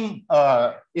group scheme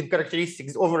in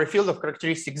characteristics over a field of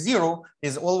characteristics 0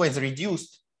 is always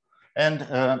reduced and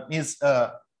is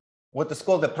what is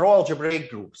called a pro-algebraic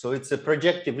group. So it's a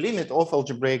projective limit of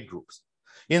algebraic groups.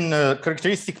 In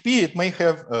characteristic P, it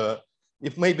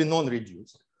may be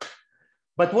non-reduced.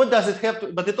 But what does it have to,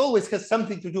 but it always has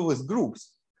something to do with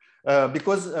groups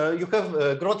because you have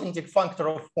a Grothendieck functor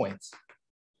of points.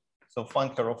 So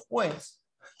functor of points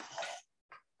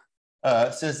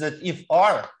says that if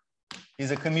R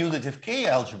is a commutative K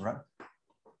algebra,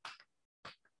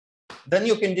 then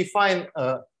you can define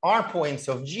R points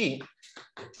of G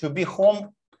to be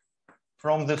home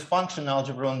from this function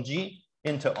algebra on G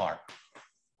into R.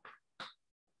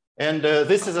 And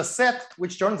this is a set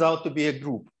which turns out to be a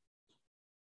group.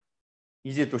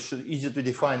 Easy to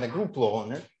define a group law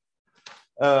on it.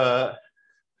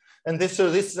 And this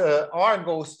R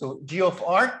goes to G of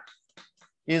R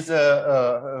is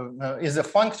a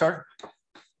functor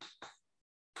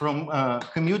from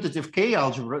commutative K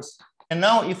algebras. And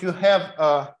now if you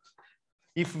have,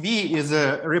 if V is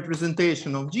a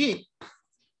representation of G,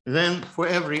 then for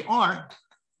every R,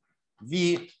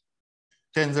 V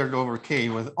tensored over K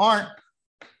with R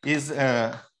is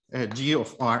a G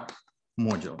of R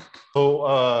modulo.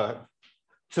 So,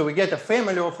 so we get a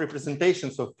family of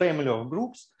representations of family of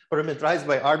groups parameterized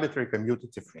by arbitrary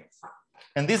commutative rings.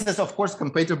 And this is, of course,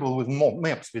 compatible with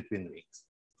maps between rings.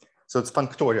 So it's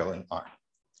functorial in R.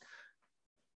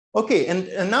 Okay,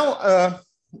 and now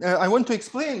I want to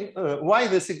explain why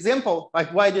this example,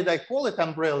 like why did I call it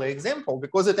umbrella example?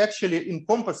 Because it actually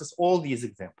encompasses all these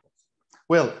examples.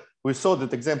 Well, we saw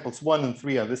that examples 1 and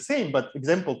 3 are the same, but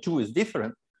example 2 is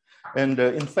different. And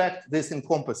in fact, this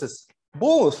encompasses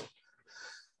both.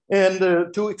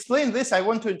 And to explain this, I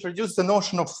want to introduce the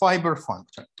notion of fiber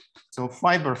functor. So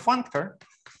fiber functor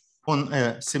on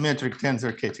a symmetric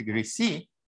tensor category C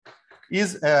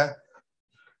is a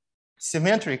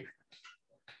symmetric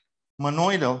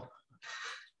monoidal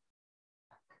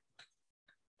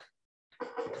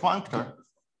functor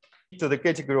to the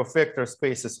category of vector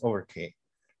spaces over K,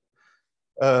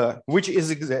 which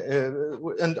is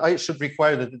and I should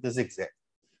require that it is exact,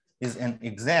 is an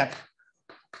exact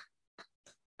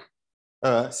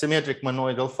symmetric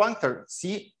monoidal functor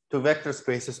C to vector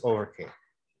spaces over K.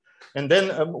 And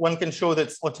then one can show that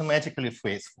it's automatically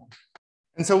faithful.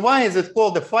 And so why is it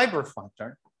called a fiber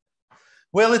functor?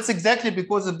 Well, it's exactly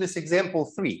because of this example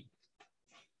 3.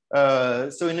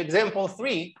 So in example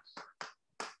 3,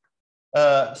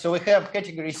 so we have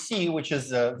category C, which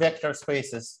is vector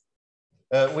spaces,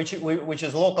 which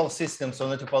is local systems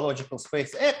on a topological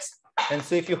space X. And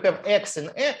so if you have X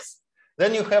and X,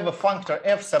 then you have a functor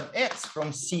f sub X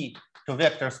from C to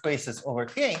vector spaces over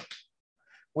K,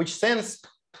 which sends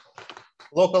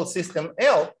local system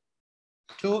L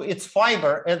to its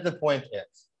fiber at the point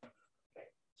X.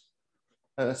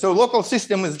 So local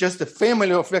system is just a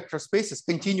family of vector spaces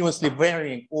continuously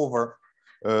varying over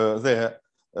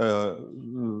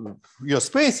your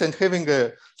space and having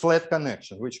a flat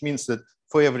connection, which means that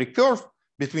for every curve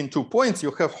between 2 points, you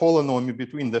have holonomy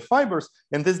between the fibers,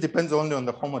 and this depends only on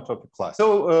the homotopy class.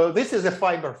 So this is a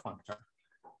fiber functor.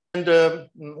 And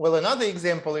well, another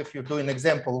example, if you do an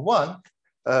example 1,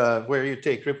 where you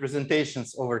take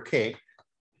representations over K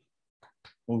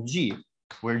of G,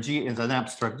 where G is an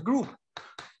abstract group,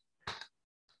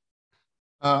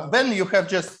 then you have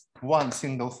just one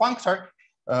single functor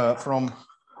from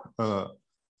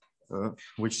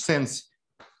which sends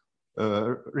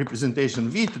representation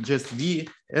V to just V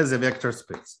as a vector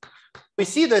space. We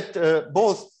see that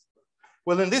both,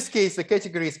 well, in this case, the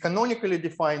category is canonically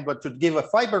defined, but to give a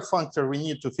fiber functor, we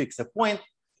need to fix a point.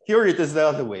 Here it is the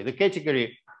other way. The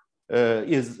category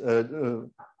is,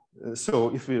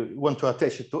 so if we want to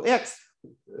attach it to X,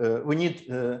 we need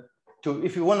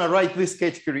if you want to write this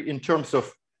category in terms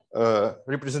of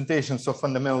representations of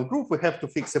fundamental group, we have to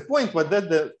fix a point, but then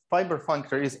the fiber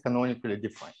functor is canonically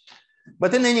defined.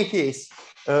 But in any case,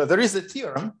 there is a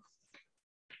theorem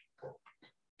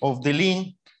of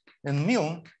Deligne and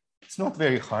Milne. It's not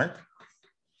very hard,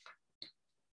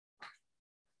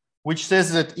 which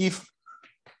says that if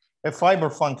a fiber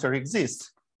functor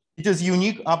exists, it is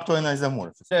unique up to an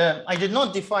isomorphism. I did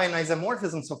not define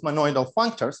isomorphisms of monoidal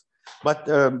functors, but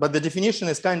the definition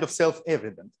is kind of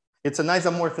self-evident. It's an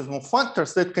isomorphism of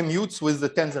functors that commutes with the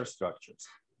tensor structures.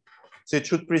 So it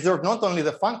should preserve not only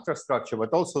the functor structure,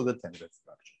 but also the tensor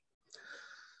structure.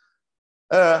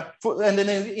 And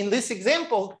in this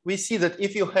example, we see that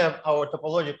if you have our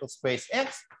topological space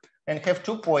X and have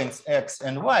 2 points X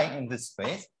and Y in this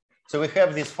space, so we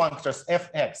have these functors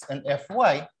Fx and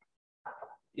Fy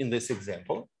in this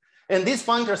example. And these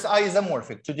functors are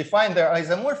isomorphic. To define their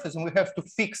isomorphism, we have to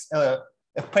fix a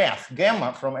path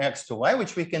gamma from X to Y,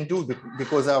 which we can do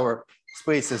because our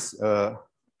space is,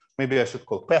 maybe I should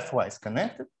call pathwise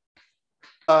connected.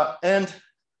 And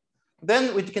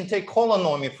then we can take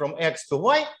holonomy from X to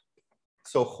Y.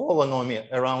 So holonomy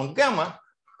around gamma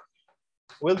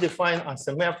will define as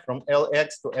a map from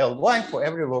Lx to Ly for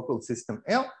every local system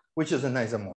L, which is an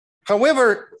isomorphism.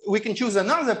 However, we can choose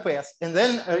another path, and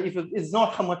then if it is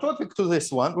not homotopic to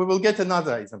this one, we will get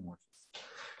another isomorphism.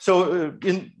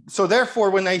 So therefore,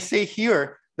 when I say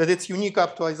here that it's unique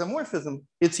up to isomorphism,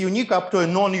 it's unique up to a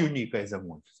non-unique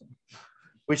isomorphism,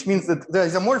 which means that the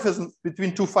isomorphism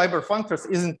between two fiber functors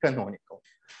isn't canonical.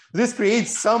 This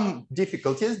creates some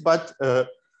difficulties, but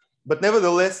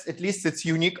nevertheless, at least it's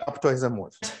unique up to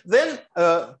isomorphism. Then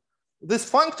this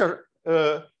functor,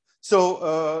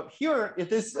 here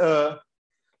it is,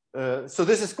 so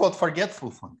this is called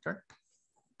forgetful functor.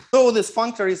 So this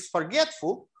functor is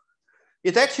forgetful.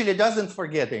 It actually doesn't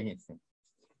forget anything,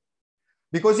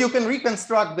 because you can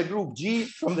reconstruct the group G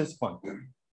from this functor.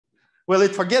 Well,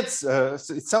 it forgets,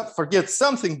 forgets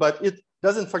something, but it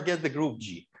doesn't forget the group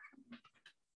G.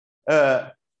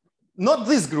 Not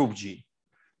this group G,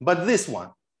 but this one,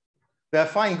 the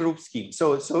affine group scheme.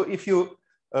 So if you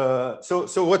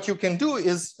so what you can do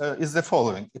is the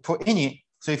following. For any,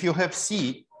 so if you have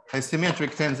C, a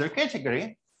symmetric tensor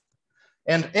category,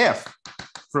 and F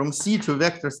from C to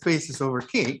vector spaces over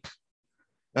K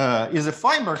is a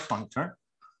fiber functor,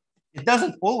 it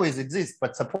doesn't always exist,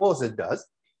 but suppose it does.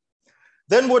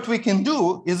 Then what we can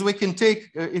do is we can take,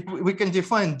 we can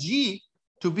define G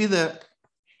to be the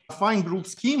affine group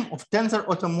scheme of tensor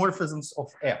automorphisms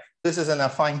of F. This is an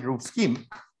affine group scheme.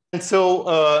 And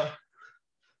so,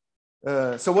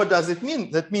 so what does it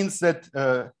mean? That means that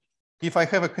if I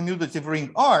have a commutative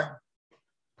ring R,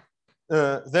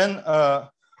 then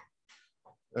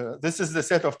this is the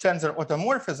set of tensor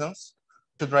automorphisms.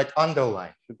 To write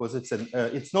underline because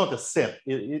it's not a set.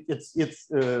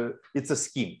 It's a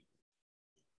scheme,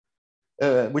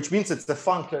 which means it's a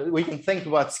functor. We can think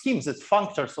about schemes as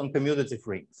functors on commutative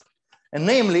rings, and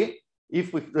namely,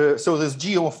 if we so this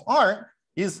G of R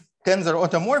is tensor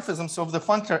automorphisms of the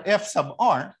functor F sub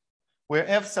R, where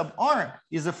F sub R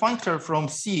is a functor from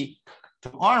C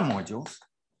to R modules,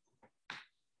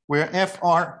 where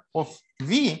Fr of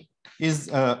V is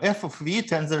F of V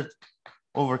tensored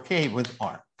over K with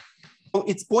R. So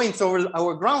its points over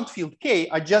our ground field K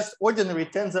are just ordinary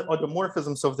tensor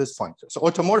automorphisms of this functor. So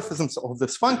automorphisms of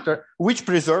this functor, which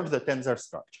preserve the tensor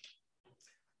structure.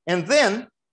 And then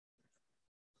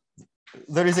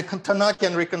there is a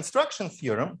Tanakian reconstruction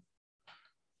theorem.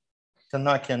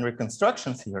 Tanakian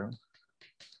reconstruction theorem,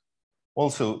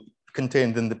 also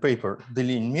contained in the paper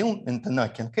Deligne, Milne, and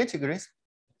Tanakian categories.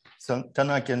 So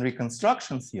Tanakian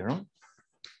reconstruction theorem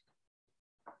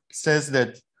says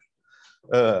that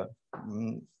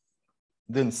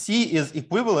then C is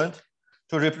equivalent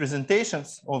to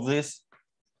representations of this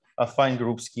affine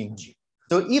group scheme G.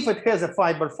 So if it has a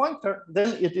fiber functor,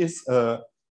 then it is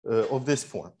of this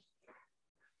form.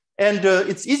 And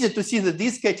it's easy to see that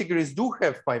these categories do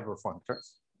have fiber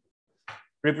functors.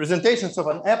 Representations of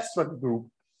an abstract group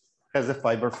has a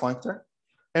fiber functor,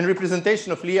 and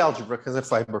representation of Lie algebra has a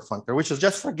fiber functor, which is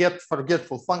just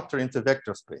forgetful functor into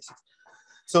vector spaces.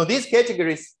 So these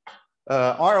categories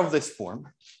are of this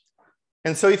form.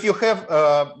 And so if you have,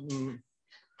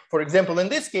 for example, in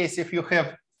this case, if you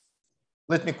have,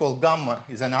 let me call gamma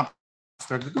is an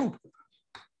abstract group,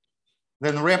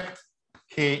 then rep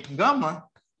K gamma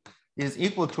is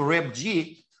equal to rep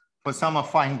G for some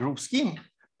affine group scheme.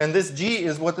 And this G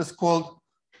is what is called,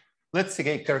 let's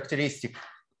say, characteristic.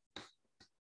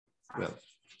 Well,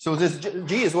 So this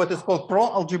G is what is called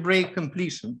pro-algebraic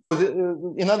completion.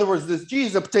 In other words, this G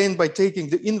is obtained by taking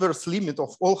the inverse limit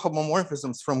of all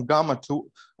homomorphisms from gamma to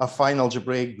affine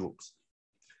algebraic groups.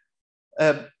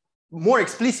 More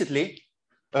explicitly,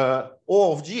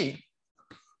 O of G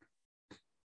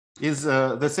is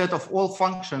the set of all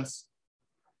functions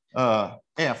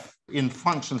f in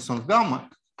functions on gamma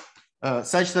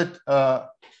such that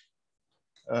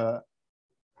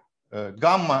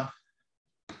gamma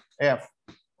f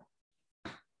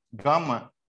gamma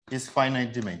is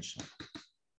finite dimensional.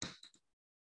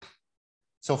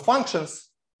 So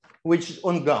functions which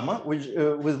on gamma, which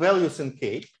with values in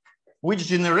k, which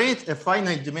generate a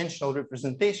finite dimensional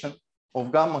representation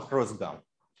of gamma cross gamma.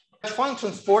 Such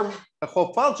functions form a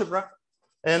Hopf algebra,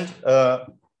 and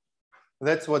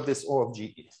that's what this O of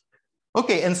G is.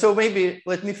 Okay, and so maybe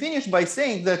let me finish by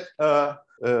saying that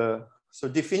so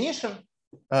definition,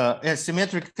 a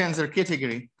symmetric tensor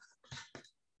category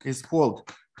is called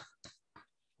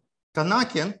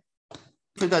Tanakian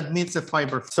if it admits a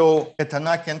fiber. So a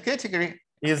Tanakian category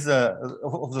is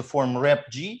of the form rep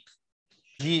G.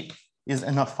 G is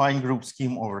an affine group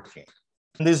scheme over K.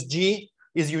 And this G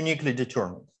is uniquely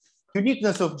determined.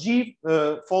 Uniqueness of G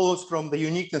follows from the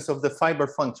uniqueness of the fiber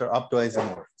functor up to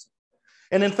isomorphism.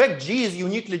 And in fact, G is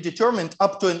uniquely determined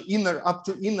up to inner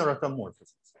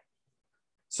automorphism.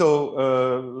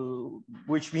 So,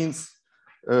 which means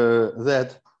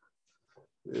that,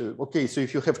 okay, so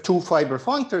if you have two fiber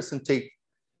functors and take,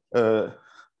 so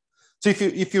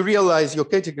if you realize your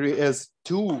category as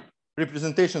two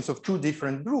representations of two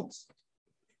different groups,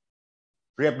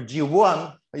 rep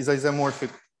G1 is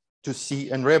isomorphic to C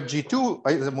and rep G2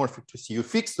 isomorphic to C. You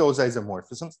fix those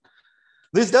isomorphisms.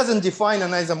 This doesn't define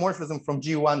an isomorphism from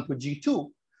G1 to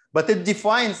G2, but it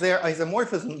defines their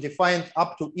isomorphism defined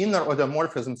up to inner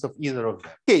automorphisms of either of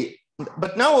them. Okay,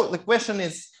 but now the question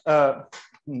is,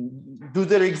 do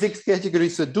there exist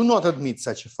categories that do not admit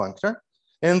such a functor?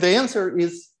 And the answer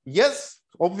is yes,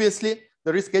 obviously,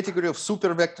 there is category of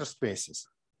super vector spaces.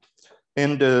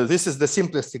 And this is the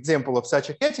simplest example of such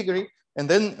a category. And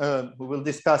then we will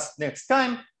discuss next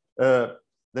time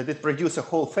that it produces a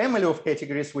whole family of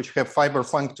categories which have fiber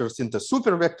functors into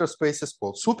super vector spaces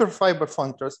called super fiber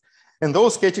functors. And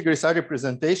those categories are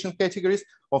representation categories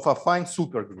of affine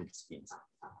supergroup schemes.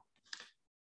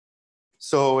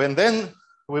 So, and then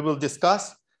we will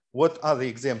discuss what other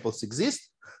examples exist.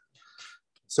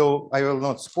 So I will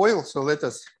not spoil, so let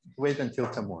us wait until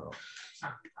tomorrow.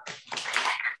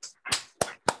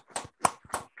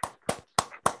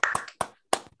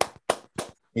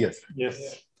 Yes.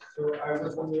 Yes. So I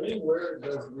was wondering, where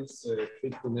does this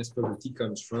faithfulness property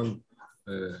comes from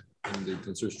in the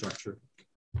tensor structure?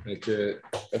 Like a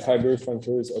fiber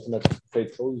functor is automatically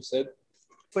faithful, you said?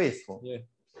 Faithful. Yeah.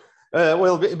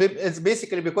 Well, it's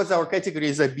basically because our category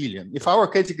is abelian. If our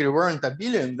category weren't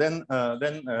abelian, then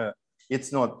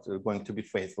it's not going to be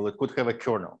faithful. It could have a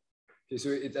kernel. Okay, so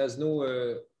it has no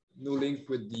link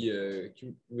with the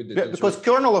tensor. Because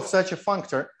kernel of such a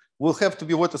functor will have to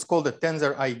be what is called a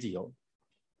tensor ideal.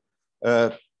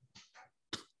 And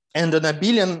an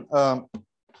abelian,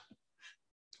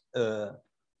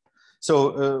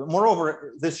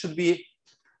 moreover, this should be,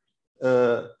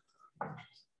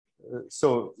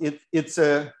 so it's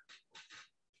an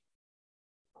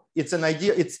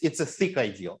ideal, it's a thick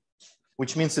ideal,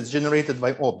 which means it's generated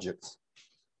by objects.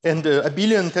 And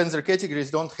abelian tensor categories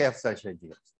don't have such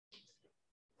ideals.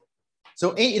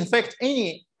 So in fact,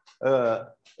 any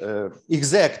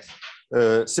exact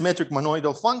symmetric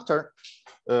monoidal functor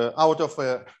out of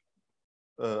a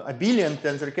abelian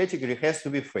tensor category has to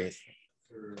be faithful.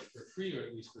 For free, or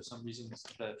at least for some reasons,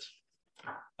 that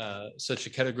such a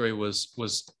category was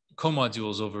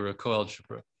comodules over a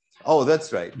coalgebra. Oh,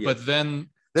 that's right. Yes. But then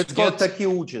that's called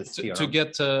Takeuchi's theorem. To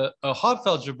get a Hopf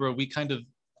algebra,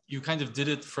 you kind of did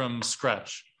it from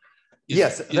scratch.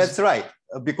 That's right.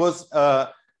 Because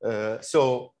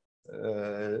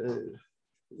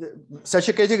such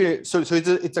a category, so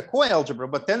it's a coalgebra,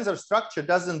 but tensor structure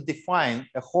doesn't define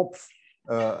a Hopf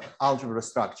algebra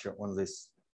structure on this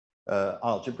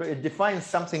algebra. It defines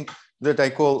something that I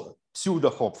call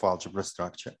pseudo-Hopf algebra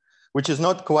structure, which is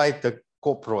not quite the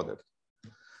coproduct.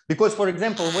 Because, for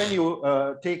example, when you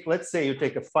take, let's say you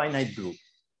take a finite group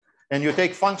and you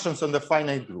take functions on the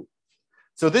finite group.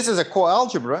 So this is a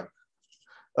coalgebra,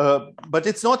 but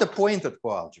it's not a pointed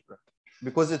coalgebra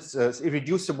because it's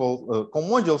irreducible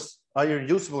comodules are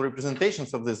irreducible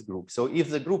representations of this group. So if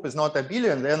the group is not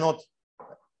abelian, they're not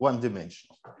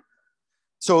one-dimensional.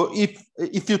 So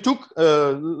if you took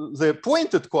the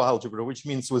pointed coalgebra, which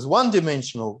means with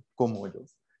one-dimensional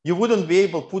comodules, you wouldn't be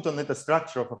able to put on it a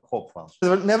structure of a Hopf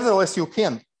algebra. Nevertheless, you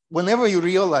can whenever you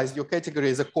realize your category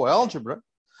is a coalgebra,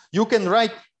 you can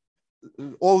write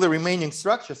all the remaining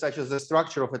structures, such as the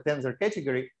structure of a tensor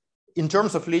category, in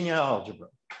terms of linear algebra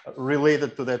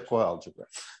related to that coalgebra.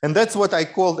 And that's what I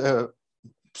called a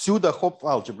pseudo Hopf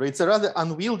algebra. It's a rather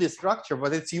unwieldy structure,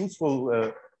 but it's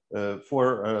useful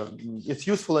it's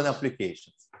useful in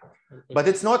applications. But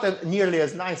it's not nearly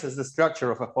as nice as the structure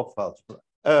of a Hopf algebra.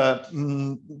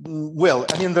 Well,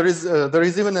 I mean, there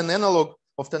is even an analog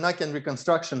of Tanakian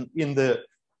reconstruction in the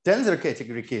tensor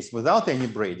category case without any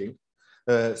braiding.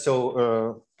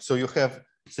 So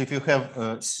if you have,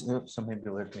 so maybe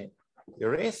let me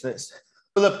erase this.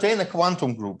 We'll obtain a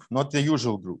quantum group, not the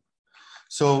usual group.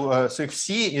 So if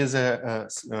C is a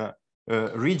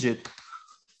rigid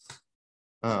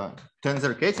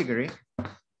tensor category,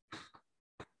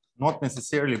 not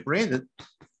necessarily braided,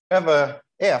 have a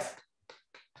F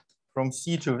from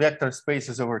C to vector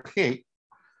spaces over K,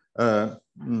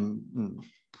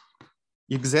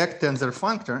 exact tensor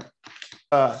functor,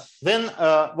 then,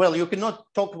 well, you cannot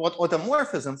talk about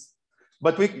automorphisms,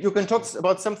 but you can talk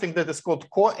about something that is called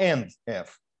co-end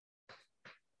F.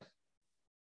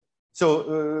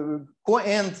 So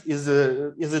co-end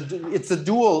it's a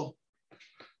dual.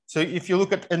 So if you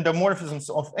look at endomorphisms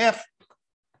of F,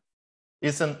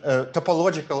 it's a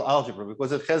topological algebra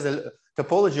because it has a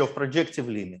topology of projective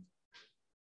limit.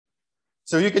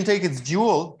 So you can take its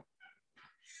dual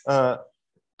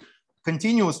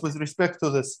continuous with respect to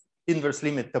this inverse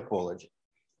limit topology.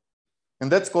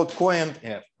 And that's called co-end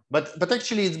F. But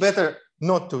actually, it's better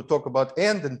not to talk about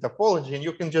end and topology, and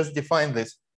you can just define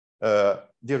this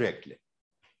directly.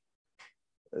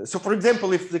 So for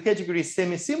example, if the category is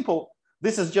semi-simple,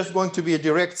 this is just going to be a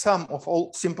direct sum of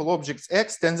all simple objects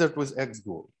X tensored with X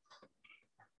dual.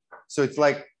 So it's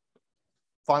like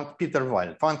Peter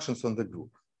Weil, functions on the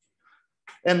group.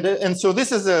 And so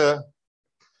this is a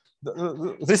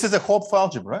Hopf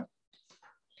algebra.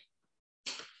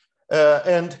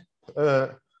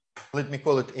 Let me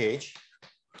call it H.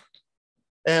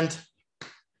 And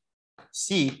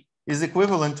C is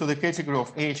equivalent to the category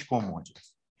of H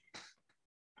comodules.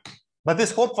 But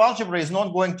this Hopf algebra is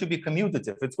not going to be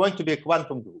commutative. It's going to be a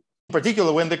quantum group. In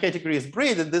particular, when the category is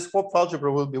braided, this Hopf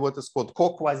algebra will be what is called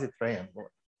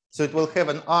co-quasi-triangular. So it will have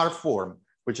an R form,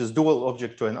 which is dual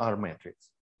object to an R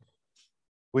matrix,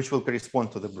 which will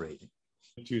correspond to the braiding.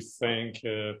 To thank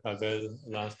Pavel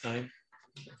last time.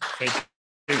 Thank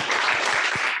you.